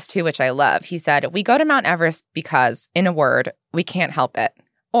said this too, which I love. He said, we go to Mount Everest because, in a word, we can't help it.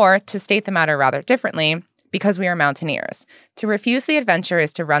 Or, to state the matter rather differently, because we are mountaineers. To refuse the adventure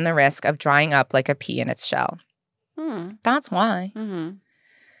is to run the risk of drying up like a pea in its shell. That's why. Mm-hmm.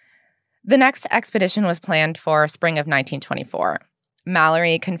 The next expedition was planned for spring of 1924.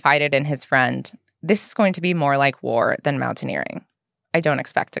 Mallory confided in his friend, this is going to be more like war than mountaineering. I don't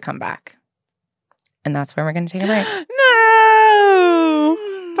expect to come back. And that's where we're going to take a break. No!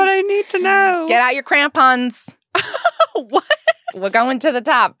 But I need to know. Get out your crampons. What? We're going to the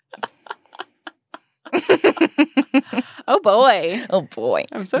top. Oh, boy. Oh, boy.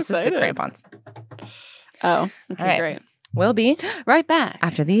 I'm so This is the excited. crampons. Oh, okay, All right. great. We'll be Right back.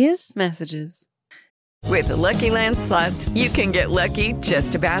 after these. Messages. With the Lucky Land Slots, you can get lucky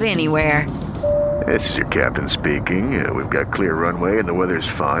just about anywhere. This is your captain speaking. We've got clear runway and the weather's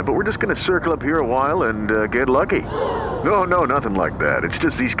fine, but we're just going to circle up here a while and get lucky. No, nothing like that. It's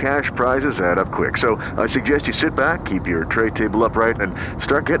just these cash prizes add up quick. So I suggest you sit back, keep your tray table upright, and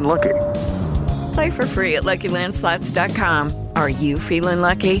start getting lucky. Play for free at LuckyLandSlots.com. Are you feeling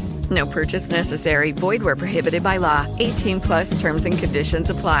lucky? No purchase necessary. Void where prohibited by law. 18+ terms and conditions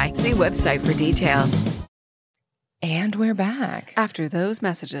apply. See website for details. And we're back. After those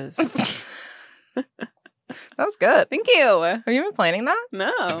messages. That was good. Thank you. Have you been planning that?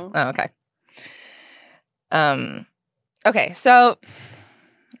 No. Oh, okay. Okay, so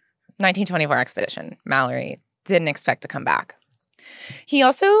 1924 expedition. Mallory didn't expect to come back. He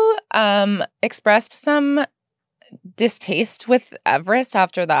also expressed some distaste with Everest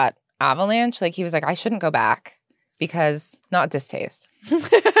after that avalanche. Like, he was like, I shouldn't go back because, not distaste.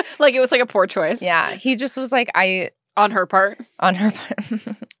 Like, it was like a poor choice. Yeah, he just was like, On her part. on her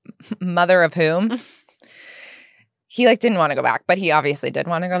part, mother of whom? He didn't want to go back, but he obviously did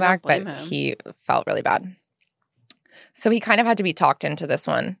want to go I don't back, but blame him. he felt really bad. So he kind of had to be talked into this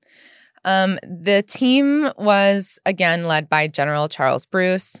one. The team was, again, led by General Charles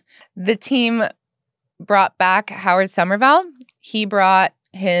Bruce. The team brought back Howard Somerville. He brought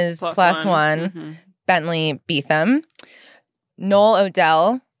his plus one, Bentley Beetham. Noel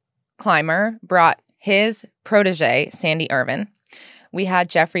Odell, climber, brought his protege, Sandy Irvin. We had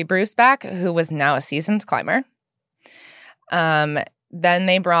Jeffrey Bruce back, who was now a seasoned climber. Then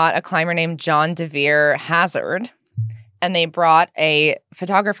they brought a climber named John DeVere Hazard. And they brought a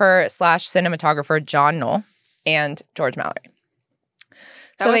photographer / cinematographer, John Knoll, and George Mallory.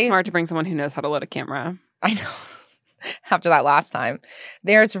 That was smart to bring someone who knows how to load a camera. I know. After that last time.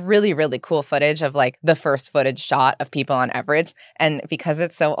 There's really, really cool footage of like the first footage shot of people on Everidge. And because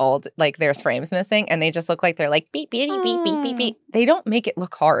it's so old, like there's frames missing and they just look like they're like beep, beep, beep, beep, beep, beep. They don't make it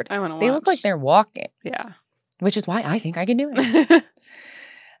look hard. I want to watch. They look like they're walking. Yeah. Which is why I think I can do it.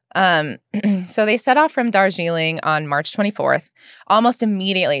 So they set off from Darjeeling on March 24th. Almost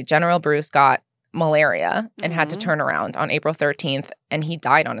immediately, General Bruce got malaria and had to turn around on April 13th, and he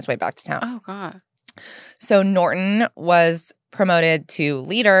died on his way back to town. Oh, God. So Norton was promoted to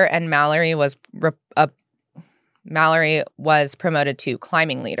leader, and Mallory was promoted to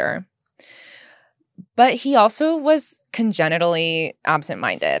climbing leader. But he also was congenitally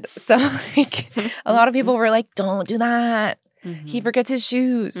absent-minded. So like a lot of people were like, don't do that. He forgets his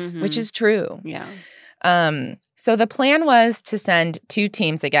shoes, which is true. Yeah. So the plan was to send 2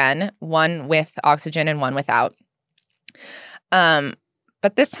 teams again, one with oxygen and one without.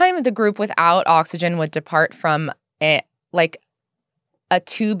 But this time the group without oxygen would depart from a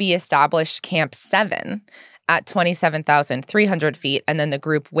to-be-established Camp 7 at 27,300 feet. And then the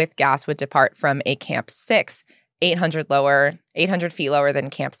group with gas would depart from a Camp 6, 800 feet lower than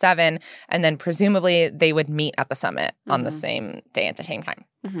Camp 7. And then presumably they would meet at the summit on the same day at the same time.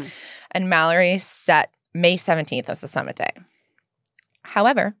 And Mallory set May 17th as the summit day.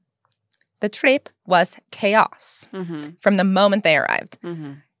 However, the trip was chaos from the moment they arrived.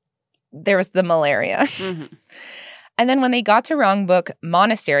 There was the malaria. And then when they got to Rongbuk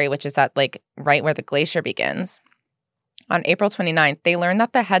Monastery, which is at like right where the glacier begins, on April 29th, they learned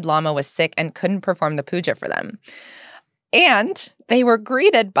that the head lama was sick and couldn't perform the puja for them. And they were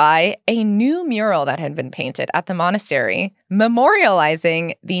greeted by a new mural that had been painted at the monastery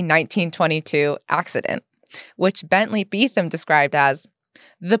memorializing the 1922 accident, which Bentley Beetham described as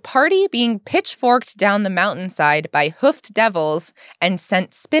the party being pitchforked down the mountainside by hoofed devils and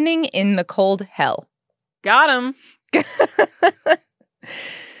sent spinning in the cold hell. Got him.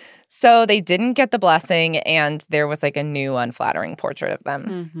 So they didn't get the blessing, and there was like a new unflattering portrait of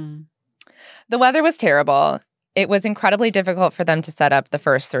them. The weather was terrible. It was incredibly difficult for them to set up the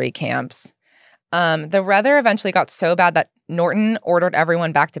first 3 camps. The weather eventually got so bad that Norton ordered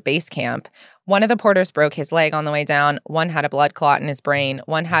everyone back to base camp. One of the porters broke his leg on the way down. One had a blood clot in his brain.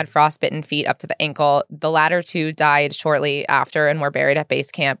 One had frostbitten feet up to the ankle. The latter 2 died shortly after and were buried at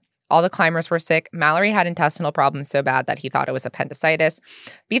base camp. All the climbers were sick. Mallory had intestinal problems so bad that he thought it was appendicitis.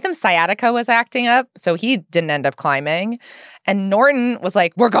 Beetham's sciatica was acting up, so he didn't end up climbing. And Norton was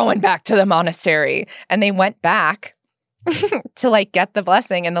like, we're going back to the monastery. And they went back to like get the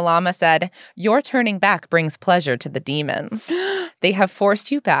blessing. And the Lama said, your turning back brings pleasure to the demons. They have forced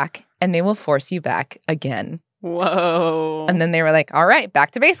you back, and they will force you back again. Whoa. And then they were like, all right,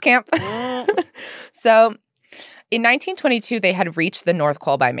 back to base camp. So in 1922, they had reached the North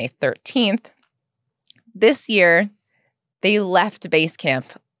Col by May 13th. This year, they left base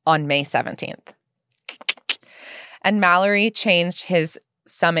camp on May 17th. And Mallory changed his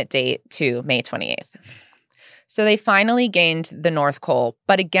summit date to May 28th. So they finally gained the North Col,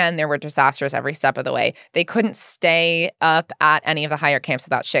 but again, there were disasters every step of the way. They couldn't stay up at any of the higher camps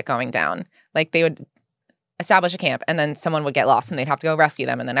without shit going down. Like they would establish a camp and then someone would get lost and they'd have to go rescue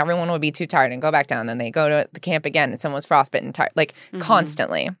them and then everyone would be too tired and go back down. Then they go to the camp again and someone was frostbitten and tired, like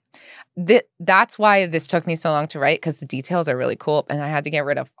constantly. That's why this took me so long to write, because the details are really cool and I had to get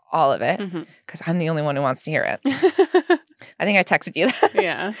rid of all of it because I'm the only one who wants to hear it. I think I texted you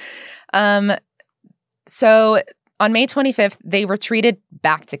that. Yeah. So on May 25th, they retreated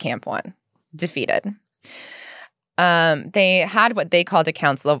back to Camp 1, defeated. They had what they called a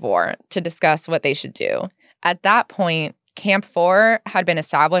council of war to discuss what they should do. At that point, Camp 4 had been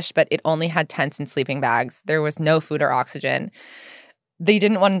established, but it only had tents and sleeping bags. There was no food or oxygen. They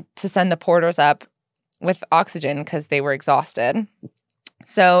didn't want to send the porters up with oxygen because they were exhausted.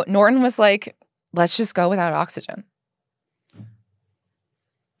 So Norton was like, let's just go without oxygen.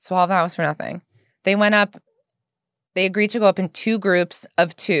 So all of that was for nothing. They went up. They agreed to go up in 2 groups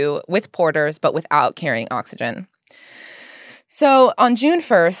of 2 with porters, but without carrying oxygen. So on June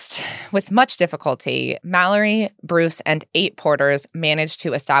 1st, with much difficulty, Mallory, Bruce, and 8 porters managed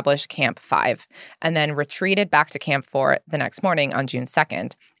to establish Camp 5 and then retreated back to Camp 4 the next morning on June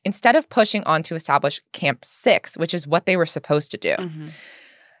 2nd, instead of pushing on to establish Camp 6, which is what they were supposed to do. Mm-hmm.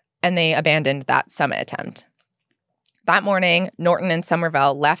 And they abandoned that summit attempt. That morning, Norton and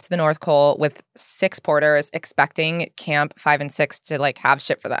Somerville left the North Col with 6 porters, expecting Camp 5 and 6 to like have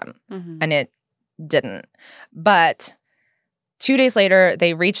shit for them. Mm-hmm. And it didn't. But 2 days later,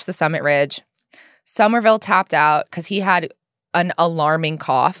 they reached the summit ridge. Somerville tapped out because he had an alarming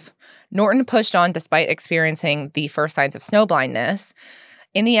cough. Norton pushed on despite experiencing the first signs of snow blindness.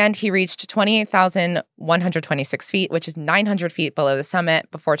 In the end, he reached 28,126 feet, which is 900 feet below the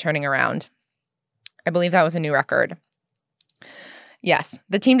summit, before turning around. I believe that was a new record. Yes,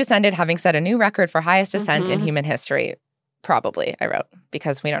 the team descended, having set a new record for highest ascent in human history. Probably, I wrote,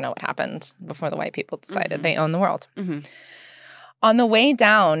 because we don't know what happened before the white people decided they own the world. Mm-hmm. On the way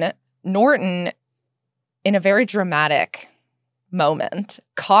down, Norton, in a very dramatic moment,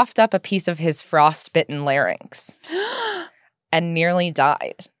 coughed up a piece of his frostbitten larynx and nearly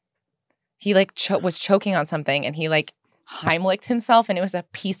died. He like was choking on something, and he like Heimlicked himself, and it was a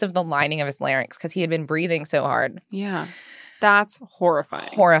piece of the lining of his larynx because he had been breathing so hard. Yeah. That's horrifying.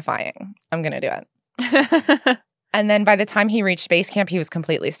 Horrifying. I'm going to do it. And then by the time he reached base camp, he was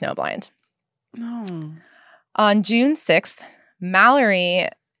completely snowblind. No. On June 6th, Mallory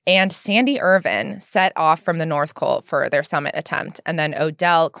and Sandy Irvin set off from the North Col for their summit attempt, and then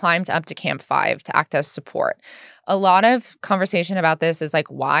Odell climbed up to Camp 5 to act as support. A lot of conversation about this is like,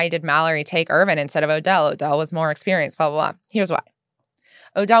 why did Mallory take Irvin instead of Odell? Odell was more experienced, blah, blah, blah. Here's why.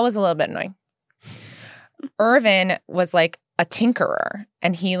 Odell was a little bit annoying. Irvin was like a tinkerer,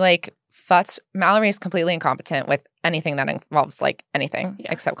 and he like futzed. Mallory is completely incompetent with anything that involves like anything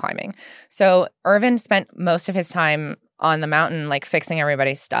except climbing. So Irvin spent most of his time on the mountain like fixing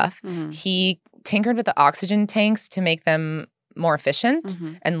everybody's stuff. Mm-hmm. He tinkered with the oxygen tanks to make them more efficient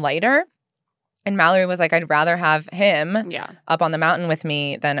and lighter. And Mallory was like, I'd rather have him up on the mountain with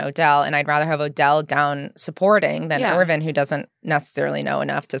me than Odell, and I'd rather have Odell down supporting than Irvin, who doesn't necessarily know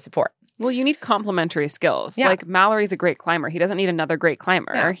enough to support. Well, you need complementary skills. Yeah. Like, Mallory's a great climber. He doesn't need another great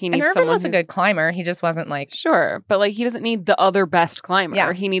climber. Yeah. He needs and Irvin someone was a good climber. He just wasn't like... Sure, but like he doesn't need the other best climber.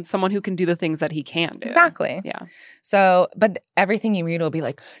 Yeah. He needs someone who can do the things that he can do. Exactly. Yeah. So, but everything you read will be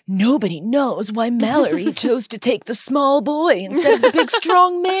like, nobody knows why Mallory chose to take the small boy instead of the big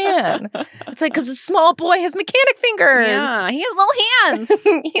strong man. It's like, because the small boy has mechanic fingers. Yeah, he has little hands.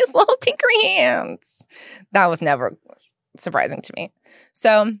 He has little tinkery hands. That was never surprising to me.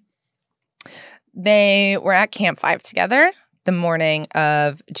 So... they were at Camp 5 together the morning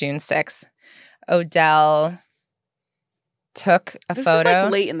of June 6th. Odell took a this photo. This is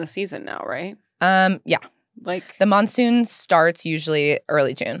like late in the season now, right? Yeah. Like the monsoon starts usually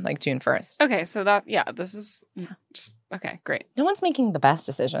early June, like June 1st. Okay, so that, this is just, okay, great. No one's making the best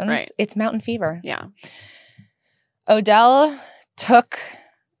decisions. Right. It's mountain fever. Yeah. Odell took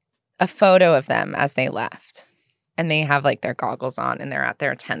a photo of them as they left. And they have like their goggles on, and they're at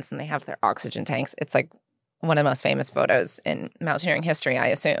their tents, and they have their oxygen tanks. It's like one of the most famous photos in mountaineering history, I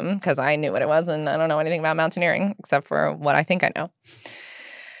assume, because I knew what it was, and I don't know anything about mountaineering except for what I think I know.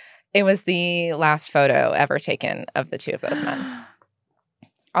 It was the last photo ever taken of the two of those men.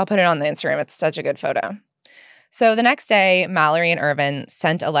 I'll put it on the Instagram. It's such a good photo. So the next day, Mallory and Irvin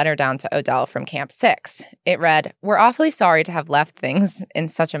sent a letter down to Odell from Camp 6. It read, "We're awfully sorry to have left things in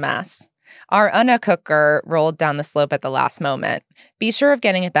such a mess. Our Unna cooker rolled down the slope at the last moment. Be sure of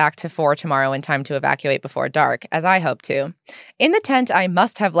getting it back to 4 tomorrow in time to evacuate before dark, as I hope to. In the tent, I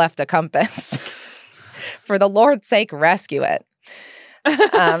must have left a compass. For the Lord's sake, rescue it.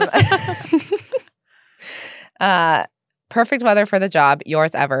 Perfect weather for the job.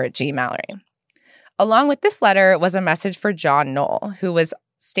 Yours ever, G. Mallory." Along with this letter was a message for John Knoll, who was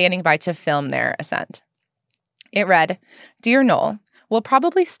standing by to film their ascent. It read, "Dear Knoll, we'll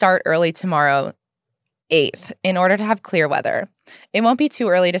probably start early tomorrow, 8th, in order to have clear weather. It won't be too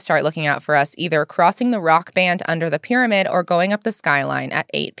early to start looking out for us either crossing the rock band under the pyramid or going up the skyline at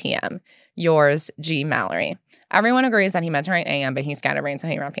 8 p.m. Yours, G. Mallory." Everyone agrees that he meant to write a.m., but he scatterbrained, so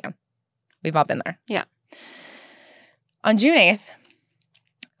he wrote p.m. We've all been there. Yeah. On June 8th,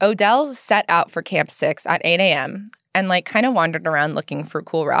 Odell set out for Camp 6 at 8 a.m. and like kind of wandered around looking for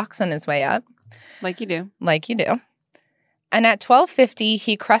cool rocks on his way up. Like you do. Like you do. And at 12:50,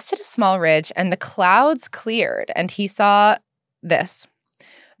 he crested a small ridge and the clouds cleared, and he saw this.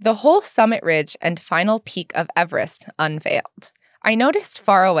 The whole summit ridge and final peak of Everest unveiled. I noticed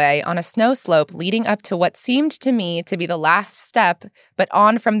far away on a snow slope leading up to what seemed to me to be the last step, but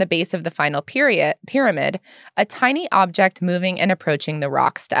on from the base of the final pyramid, a tiny object moving and approaching the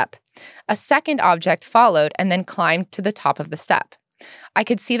rock step. A second object followed and then climbed to the top of the step. I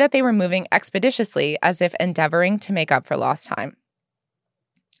could see that they were moving expeditiously as if endeavoring to make up for lost time.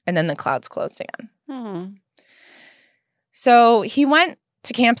 And then the clouds closed again. So he went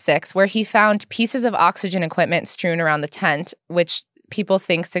to Camp 6, where he found pieces of oxygen equipment strewn around the tent, which people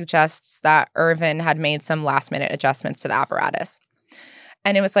think suggests that Irvin had made some last-minute adjustments to the apparatus.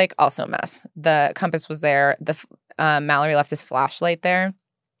 And it was like also a mess. The compass was there. Mallory left his flashlight there.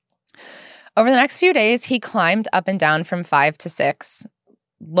 Over the next few days, he climbed up and down from 5 to 6,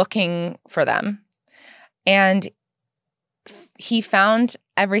 looking for them. And he found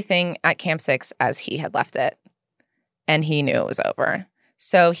everything at Camp 6 as he had left it. And he knew it was over.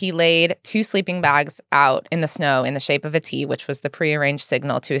 So he laid 2 sleeping bags out in the snow in the shape of a T, which was the prearranged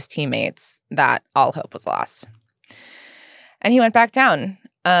signal to his teammates that all hope was lost. And he went back down.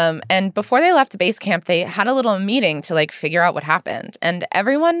 And before they left base camp, they had a little meeting to figure out what happened. And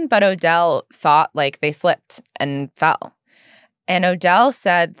everyone but Odell thought they slipped and fell. And Odell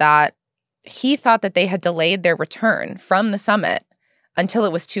said that he thought that they had delayed their return from the summit until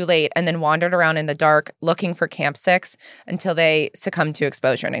it was too late, and then wandered around in the dark looking for Camp 6 until they succumbed to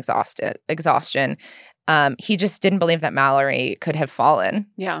exposure and exhaustion. He just didn't believe that Mallory could have fallen.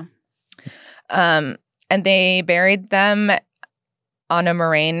 Yeah. And they buried them on a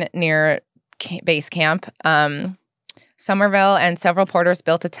moraine near base camp. Somerville and several porters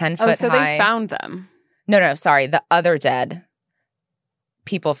built a 10-foot high... Oh, so they found them. No, sorry. The other dead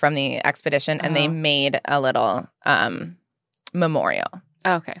people from the expedition, and they made a little... memorial.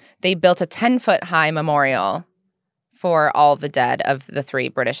 Okay. They built a 10-foot high memorial for all the dead of the 3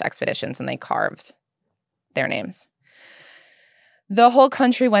 British expeditions, and they carved their names. The whole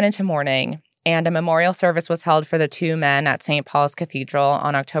country went into mourning, and a memorial service was held for the 2 men at St. Paul's Cathedral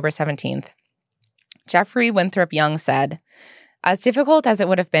on October 17th. Geoffrey Winthrop Young said, "As difficult as it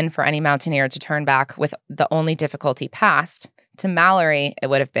would have been for any mountaineer to turn back with the only difficulty past, to Mallory it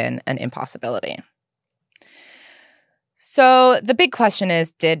would have been an impossibility." So the big question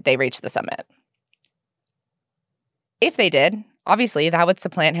is, did they reach the summit? If they did, obviously that would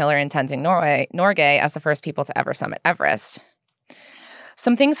supplant Hillary and Tenzing Norgay as the first people to ever summit Everest.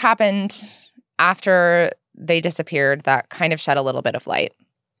 Some things happened after they disappeared that kind of shed a little bit of light.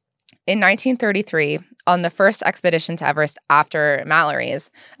 In 1933, on the first expedition to Everest after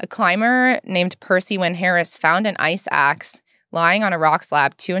Mallory's, a climber named Percy Wynne Harris found an ice axe lying on a rock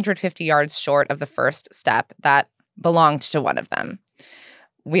slab 250 yards short of the first step that belonged to one of them.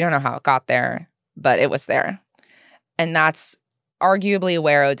 We don't know how it got there, but it was there. And that's arguably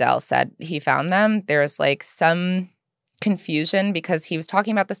where Odell said he found them. There's some confusion because he was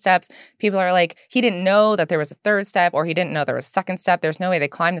talking about the steps. People are like, he didn't know that there was a third step, or he didn't know there was a second step. There's no way they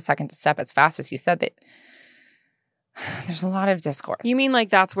climbed the second step as fast as he said that. There's a lot of discourse. You mean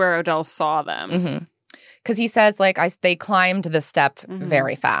that's where Odell saw them? Mm-hmm. Because he says they climbed the step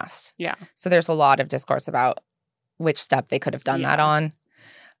very fast. Yeah. So there's a lot of discourse about which step they could have done that on.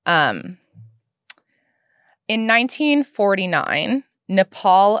 In 1949,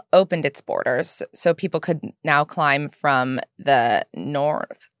 Nepal opened its borders, so people could now climb from the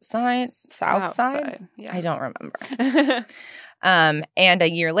north side, south side? Yeah. I don't remember. And a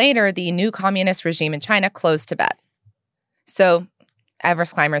year later, the new communist regime in China closed Tibet. So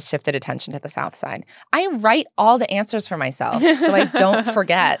Everest climbers shifted attention to the south side. I write all the answers for myself so I don't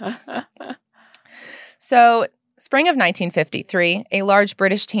forget. So spring of 1953, a large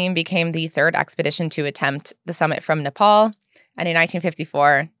British team became the 3rd expedition to attempt the summit from Nepal. And in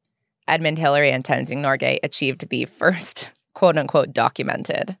 1954, Edmund Hillary and Tenzing Norgay achieved the first, quote-unquote,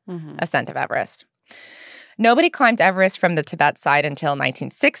 documented ascent of Everest. Nobody climbed Everest from the Tibet side until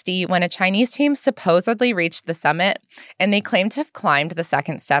 1960, when a Chinese team supposedly reached the summit, and they claimed to have climbed the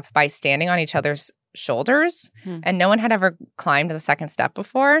second step by standing on each other's shoulders, and no one had ever climbed the second step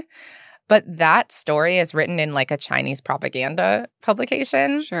before. But that story is written in a Chinese propaganda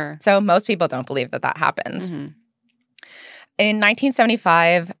publication. Sure. So most people don't believe that happened. In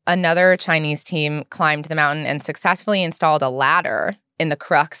 1975, another Chinese team climbed the mountain and successfully installed a ladder in the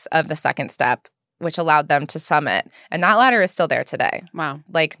crux of the second step, which allowed them to summit. And that ladder is still there today. Wow.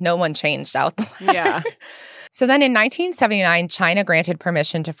 No one changed out the ladder. Yeah. So then in 1979, China granted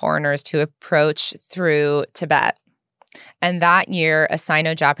permission to foreigners to approach through Tibet. And that year, a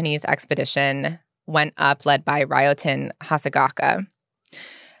Sino-Japanese expedition went up led by Ryoten Hasegawa.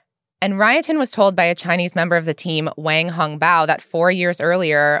 And Ryoten was told by a Chinese member of the team, Wang Hongbao, that 4 years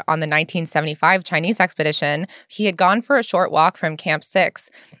earlier on the 1975 Chinese expedition, he had gone for a short walk from Camp 6,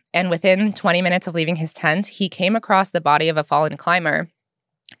 and within 20 minutes of leaving his tent, he came across the body of a fallen climber,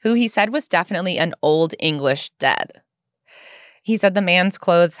 who he said was definitely an Old English dead. He said the man's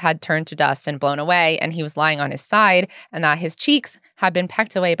clothes had turned to dust and blown away, and he was lying on his side, and that his cheeks had been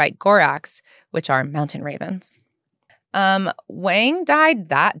pecked away by goraks, which are mountain ravens. Wang died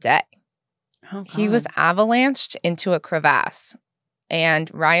that day. Oh, He was avalanched into a crevasse,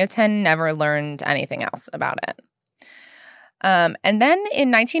 and Ryoten never learned anything else about it. And then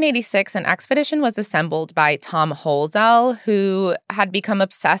in 1986, an expedition was assembled by Tom Holzell, who had become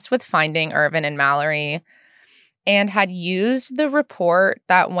obsessed with finding Irvin and Mallory and had used the report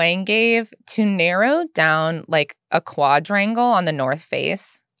that Wang gave to narrow down like a quadrangle on the north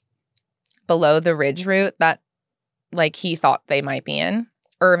face below the ridge route that like he thought they might be in,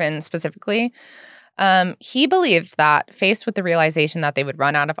 Irvin specifically. He believed that, faced with the realization that they would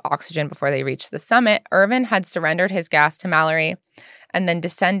run out of oxygen before they reached the summit, Irvin had surrendered his gas to Mallory and then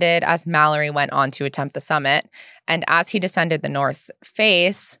descended as Mallory went on to attempt the summit. And as he descended the north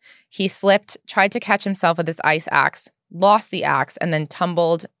face, he slipped, tried to catch himself with his ice axe, lost the axe, and then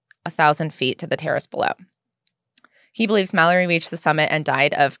tumbled 1,000 feet to the terrace below. He believes Mallory reached the summit and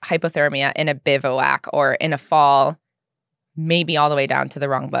died of hypothermia in a bivouac or in a fall, maybe all the way down to the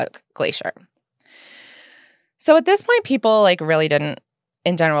Rongbuk Glacier. So at this point, people like really didn't,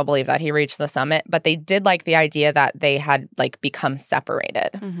 in general, believe that he reached the summit, but they did like the idea that they had like become separated.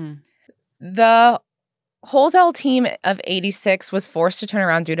 Mm-hmm. The Holzell team of 86 was forced to turn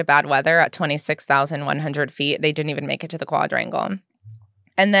around due to bad weather at 26,100 feet. They didn't even make it to the quadrangle.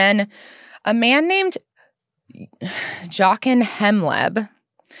 And then a man named Jochen Hemleb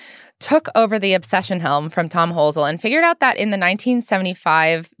took over the obsession helm from Tom Holzell and figured out that in the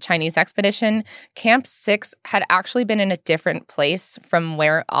 1975 Chinese expedition, Camp 6 had actually been in a different place from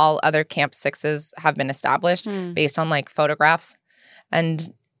where all other Camp 6s have been established based on like photographs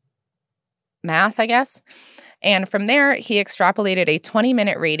and math, I guess. And from there, he extrapolated a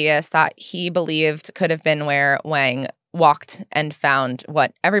 20-minute radius that he believed could have been where Wang walked and found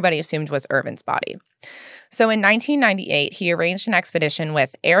what everybody assumed was Irvin's body. So in 1998, he arranged an expedition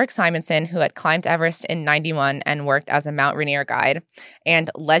with Eric Simonson, who had climbed Everest in 91 and worked as a Mount Rainier guide,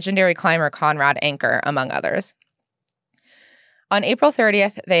 and legendary climber Conrad Anker, among others. On April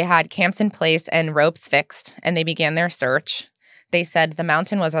 30th, they had camps in place and ropes fixed, and they began their search. They said the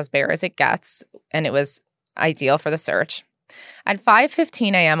mountain was as bare as it gets, and it was ideal for the search. At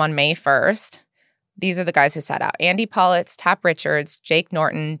 5:15 a.m. on May 1st, these are the guys who set out: Andy Pollitz, Tap Richards, Jake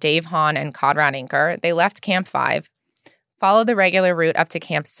Norton, Dave Hahn, and Conrad Anker. They left Camp 5, followed the regular route up to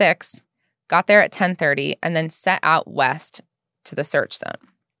Camp 6, got there at 10:30, and then set out west to the search zone.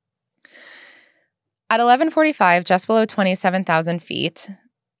 At 11:45, just below 27,000 feet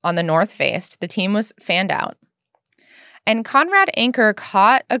on the north face, the team was fanned out. And Conrad Anker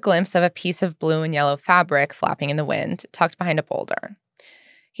caught a glimpse of a piece of blue and yellow fabric flapping in the wind, tucked behind a boulder.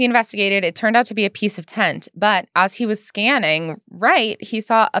 He investigated. It turned out to be a piece of tent, but as he was scanning right, he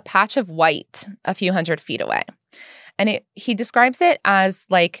saw a patch of white a few hundred feet away. And he describes it as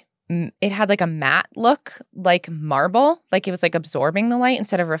like, it had like a matte look, like marble, like it was like absorbing the light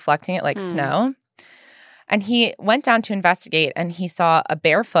instead of reflecting it like snow. And he went down to investigate, and he saw a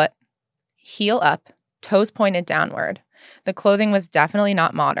bare foot, heel up, toes pointed downward. The clothing was definitely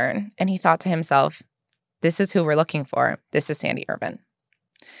not modern, and he thought to himself, this is who we're looking for. This is Sandy Irvin.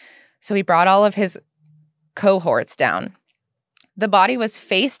 So he brought all of his cohorts down. The body was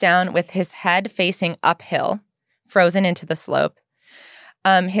face down with his head facing uphill, frozen into the slope.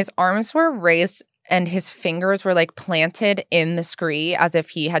 His arms were raised and his fingers were like planted in the scree as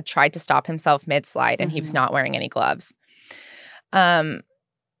if he had tried to stop himself mid-slide, and he was not wearing any gloves.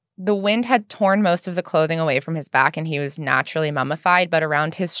 The wind had torn most of the clothing away from his back, and he was naturally mummified, but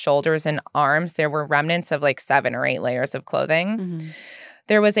around his shoulders and arms, there were remnants of like 7 or 8 layers of clothing.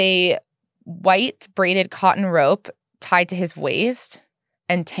 There was a white braided cotton rope tied to his waist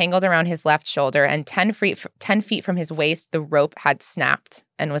and tangled around his left shoulder, and 10 feet from his waist, the rope had snapped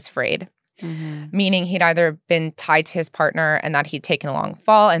and was frayed, meaning he'd either been tied to his partner and that he'd taken a long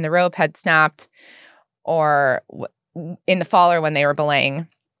fall and the rope had snapped, or in the fall or when they were belaying.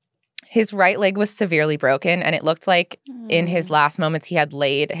 His right leg was severely broken, and it looked like in his last moments he had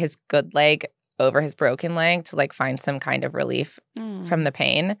laid his good leg over his broken leg to like find some kind of relief from the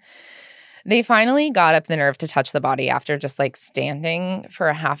pain. They finally got up the nerve to touch the body after just like standing for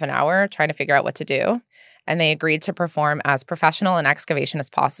a half an hour trying to figure out what to do. and they agreed to perform as professional an excavation as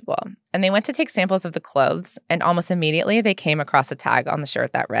possible. And they went to take samples of the clothes, and almost immediately they came across a tag on the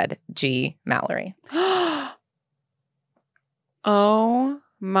shirt that read G. Mallory. Oh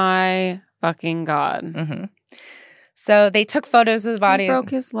my fucking God. Mm-hmm. So they took photos of the body. He broke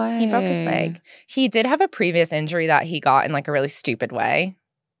his leg. He broke his leg. He did have a previous injury that he got in like a really stupid way,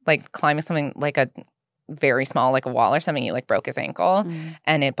 like climbing something like a very small, like a wall or something. He like broke his ankle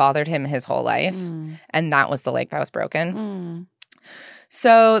and it bothered him his whole life. And that was the leg that was broken.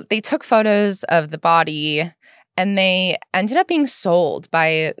 So they took photos of the body and they ended up being sold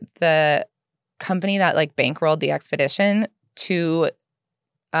by the company that like bankrolled the expedition to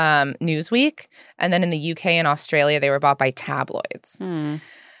Newsweek, and then in the UK and Australia they were bought by tabloids. And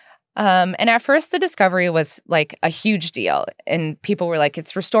at first the discovery was like a huge deal, and people were like,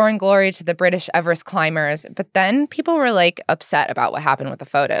 it's restoring glory to the British Everest climbers. But then people were like upset about what happened with the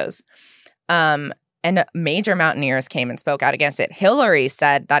photos, and major mountaineers came and spoke out against it. Hillary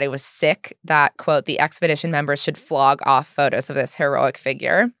said that it was sick that, quote, the expedition members should flog off photos of this heroic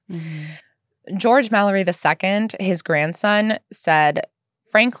figure. George Mallory II, his grandson, said,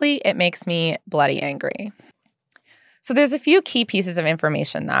 frankly, it makes me bloody angry. So there's a few key pieces of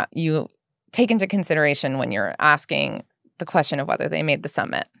information that you take into consideration when you're asking the question of whether they made the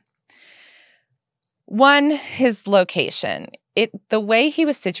summit. One, his location. The way he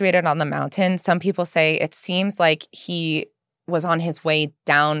was situated on the mountain, some people say it seems like he was on his way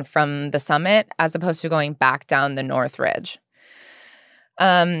down from the summit as opposed to going back down the North Ridge.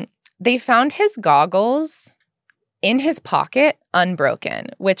 They found his goggles in his pocket, unbroken,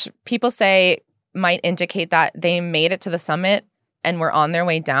 which people say might indicate that they made it to the summit and were on their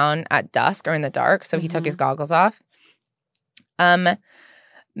way down at dusk or in the dark, so he took his goggles off.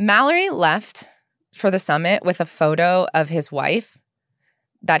 Mallory left for the summit with a photo of his wife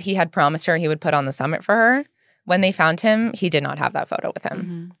that he had promised her he would put on the summit for her. When they found him, he did not have that photo with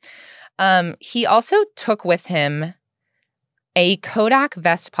him. He also took with him a Kodak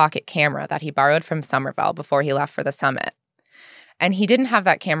vest pocket camera that he borrowed from Somerville before he left for the summit. And he didn't have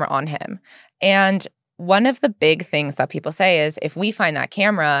that camera on him. And one of the big things that people say is if we find that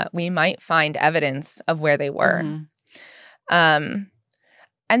camera, we might find evidence of where they were. And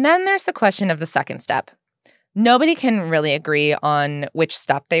then there's the question of the second step. Nobody can really agree on which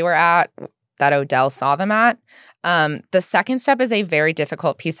step they were at that Odell saw them at. The second step is a very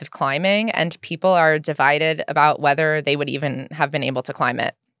difficult piece of climbing, and people are divided about whether they would even have been able to climb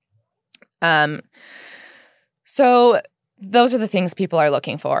it. So those are the things people are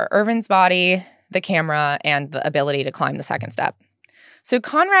looking for: Irvin's body, the camera, and the ability to climb the second step. So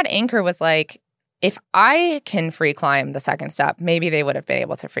Conrad Anker was like, if I can free climb the second step, maybe they would have been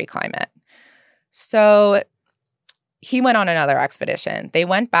able to free climb it. So he went on another expedition. They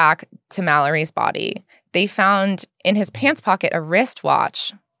went back to Mallory's body. They found in his pants pocket a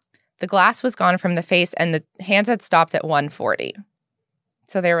wristwatch. The glass was gone from the face and the hands had stopped at 1:40.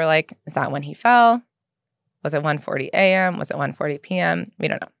 So they were like, is that when he fell? Was it 1:40 a.m.? Was it 1:40 p.m.? We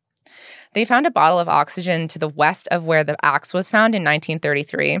don't know. They found a bottle of oxygen to the west of where the axe was found in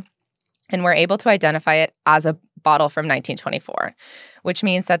 1933 and were able to identify it as a bottle from 1924, which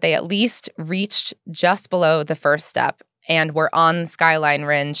means that they at least reached just below the first step and were on Skyline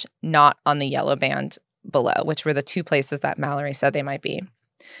Ridge, not on the yellow band below, which were the two places that Mallory said they might be.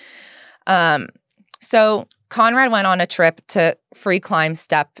 So Conrad went on a trip to free climb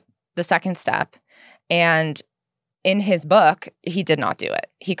the second step, and in his book, he did not do it.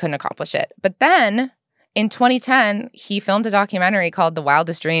 He couldn't accomplish it. But then in 2010, he filmed a documentary called The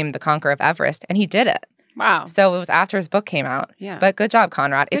Wildest Dream, The Conqueror of Everest, and he did it. Wow. So it was after his book came out. Yeah. But good job,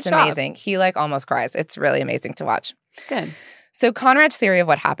 Conrad. It's Good job. amazing. He like almost cries. It's really amazing to watch. Good. So Conrad's theory of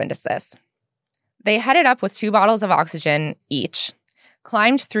what happened is this. They headed up with 2 bottles of oxygen each,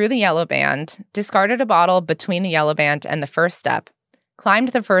 climbed through the yellow band, discarded a bottle between the yellow band and the first step, climbed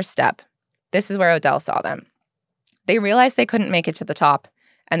the first step. This is where Odell saw them. They realized they couldn't make it to the top,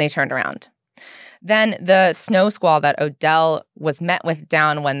 and they turned around. Then the snow squall that Odell was met with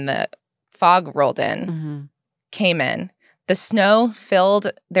down when the fog rolled in came in. The snow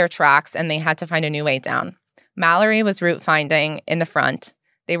filled their tracks, and they had to find a new way down. Mallory was route finding in the front.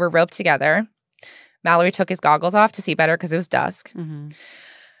 They were roped together. Mallory took his goggles off to see better because it was dusk.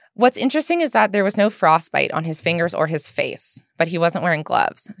 What's interesting is that there was no frostbite on his fingers or his face, but he wasn't wearing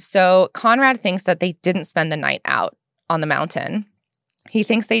gloves. So Conrad thinks that they didn't spend the night out on the mountain. He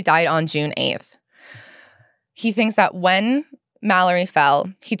thinks they died on June 8th. He thinks that when Mallory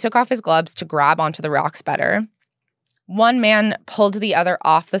fell, he took off his gloves to grab onto the rocks better. One man pulled the other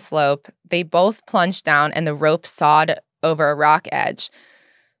off the slope. They both plunged down, and the rope sawed over a rock edge.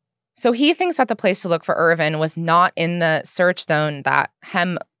 So he thinks that the place to look for Irvin was not in the search zone that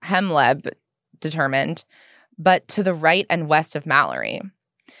Hemleb determined, but to the right and west of Mallory.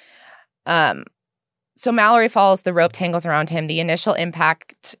 So Mallory falls, the rope tangles around him. The initial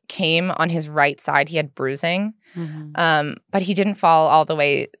impact came on his right side. He had bruising, but he didn't fall all the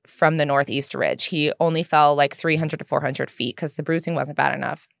way from the northeast ridge. He only fell like 300 to 400 feet because the bruising wasn't bad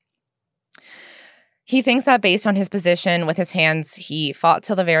enough. He thinks that based on his position with his hands, he fought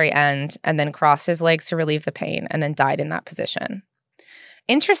till the very end and then crossed his legs to relieve the pain and then died in that position.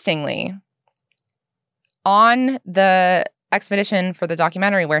 Interestingly, on the expedition for the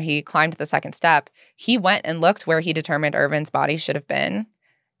documentary where he climbed the second step, he went and looked where he determined Irvin's body should have been,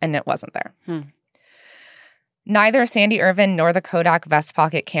 and it wasn't there. Neither Sandy Irvin nor the Kodak vest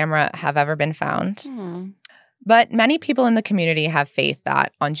pocket camera have ever been found. But many people in the community have faith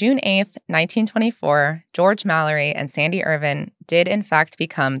that on June 8th, 1924, George Mallory and Sandy Irvin did in fact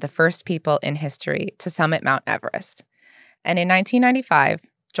become the first people in history to summit Mount Everest. And in 1995,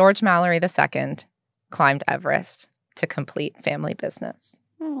 George Mallory II climbed Everest to complete family business.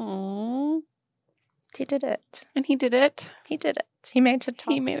 Aww. He did it. And he did it. He did it. He made it to the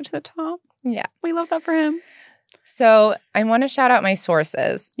top. He made it to the top. Yeah. We love that for him. So I want to shout out my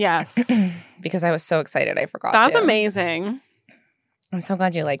sources Yes. because I was so excited I forgot That was to. amazing. I'm so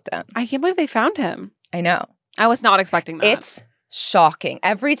glad you liked it. I can't believe they found him. I know. I was not expecting that. It's shocking.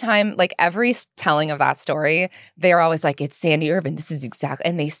 Every time, like every telling of that story, they're always like, it's Sandy Irvin. This is exactly.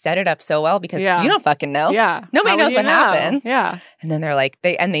 And they set it up so well because Yeah. you don't fucking know. Yeah. Nobody How would knows you what know? happened. Yeah. And then they're like,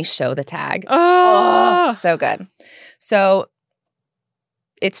 they show the tag. Oh. So good. So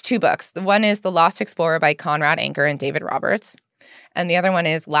it's 2 books. The one is The Lost Explorer by Conrad Anker and David Roberts. And the other one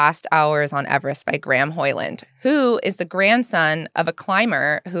is Last Hours on Everest by Graham Hoyland, who is the grandson of a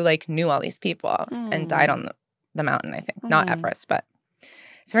climber who like knew all these people and died on the mountain, I think. Not Everest, but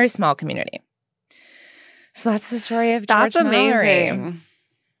it's a very small community. So that's the story of George That's Mallory. amazing.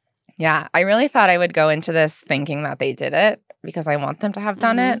 Yeah, I really thought I would go into this thinking that they did it because I want them to have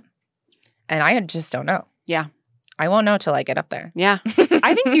done it. And I just don't know. Yeah. I won't know till I get up there. Yeah.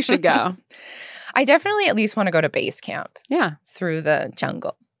 I think you should go. I definitely at least want to go to base camp Yeah. through the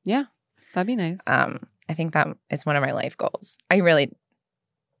jungle. Yeah. That'd be nice. I think that is one of my life goals. I really,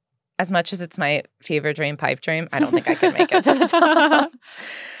 as much as it's my fever dream, pipe dream, I don't think I can make it to the top.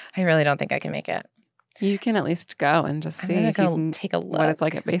 I really don't think I can make it. You can at least go and just see I'm if gonna you go can, take a look. what it's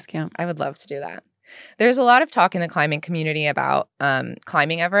like at base camp. I would love to do that. There's a lot of talk in the climbing community about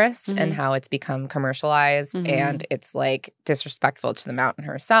climbing Everest and how it's become commercialized and it's like disrespectful to the mountain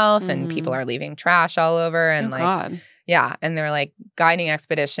herself and people are leaving trash all over and God. Yeah. And they're like guiding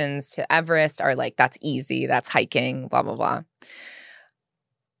expeditions to Everest are like, that's easy. That's hiking, blah, blah, blah.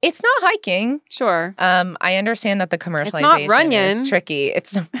 It's not hiking. Sure. I understand that the commercialization It's not Runyon. is tricky.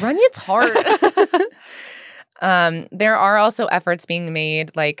 It's Runyon's hard. There are also efforts being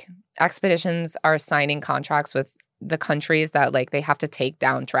made, like expeditions are signing contracts with the countries that like they have to take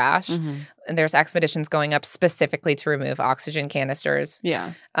down trash. And there's expeditions going up specifically to remove oxygen canisters.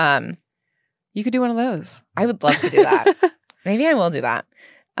 Yeah. You could do one of those. I would love to do that. Maybe I will do that.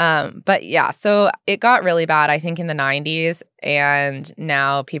 But yeah, so it got really bad, I think, in the 90s. And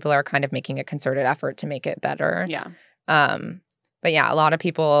now people are kind of making a concerted effort to make it better. Yeah. But yeah, a lot of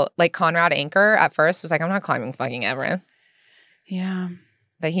people, like Conrad Anker at first was like, I'm not climbing fucking Everest. Yeah.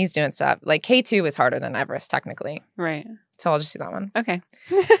 But he's doing stuff. Like K2 is harder than Everest, technically. Right. So I'll just do that one. Okay.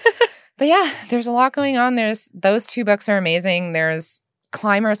 But yeah, there's a lot going on. Those 2 books are amazing.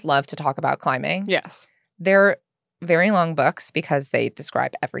 Climbers love to talk about climbing. Yes. They're very long books because they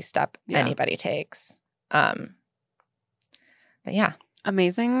describe every step Yeah. anybody takes. But yeah.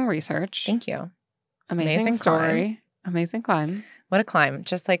 Amazing research. Thank you. Amazing story. Amazing climb. What a climb,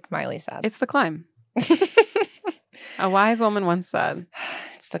 just like Miley said. It's the climb. A wise woman once said,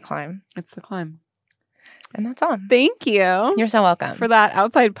 It's the climb. it's the climb. And that's all. Thank you You're so welcome. for that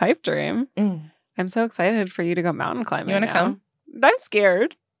outside pipe dream. Mm. I'm so excited for you to go mountain climbing. You wanna now. come? I'm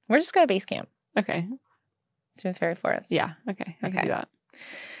scared. We're just going to base camp Okay. to the fairy forest. Yeah. Okay. I can Okay. do that.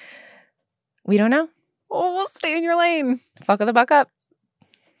 We don't know. Oh, we'll stay in your lane. Fuck with the buck up.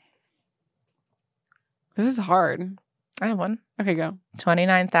 This is hard. I have one. Okay, go.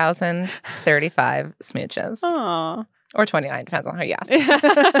 29,035 smooches. Aw. Or 29, depends on how you ask.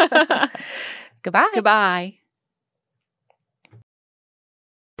 Goodbye. Goodbye.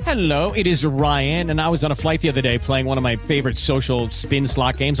 Hello, it is Ryan, and I was on a flight the other day playing one of my favorite social spin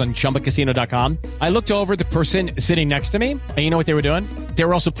slot games on ChumbaCasino.com. I looked over at the person sitting next to me, and you know what they were doing? They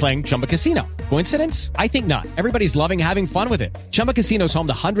were also playing Chumba Casino. Coincidence? I think not. Everybody's loving having fun with it. Chumba Casino is home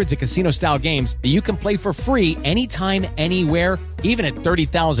to hundreds of casino-style games that you can play for free anytime, anywhere, even at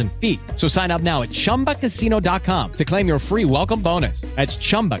 30,000 feet. So sign up now at ChumbaCasino.com to claim your free welcome bonus. That's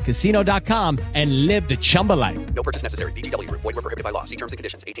ChumbaCasino.com and live the Chumba life. No purchase necessary. VGW Group. Void where prohibited by law. See terms and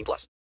conditions. 18+.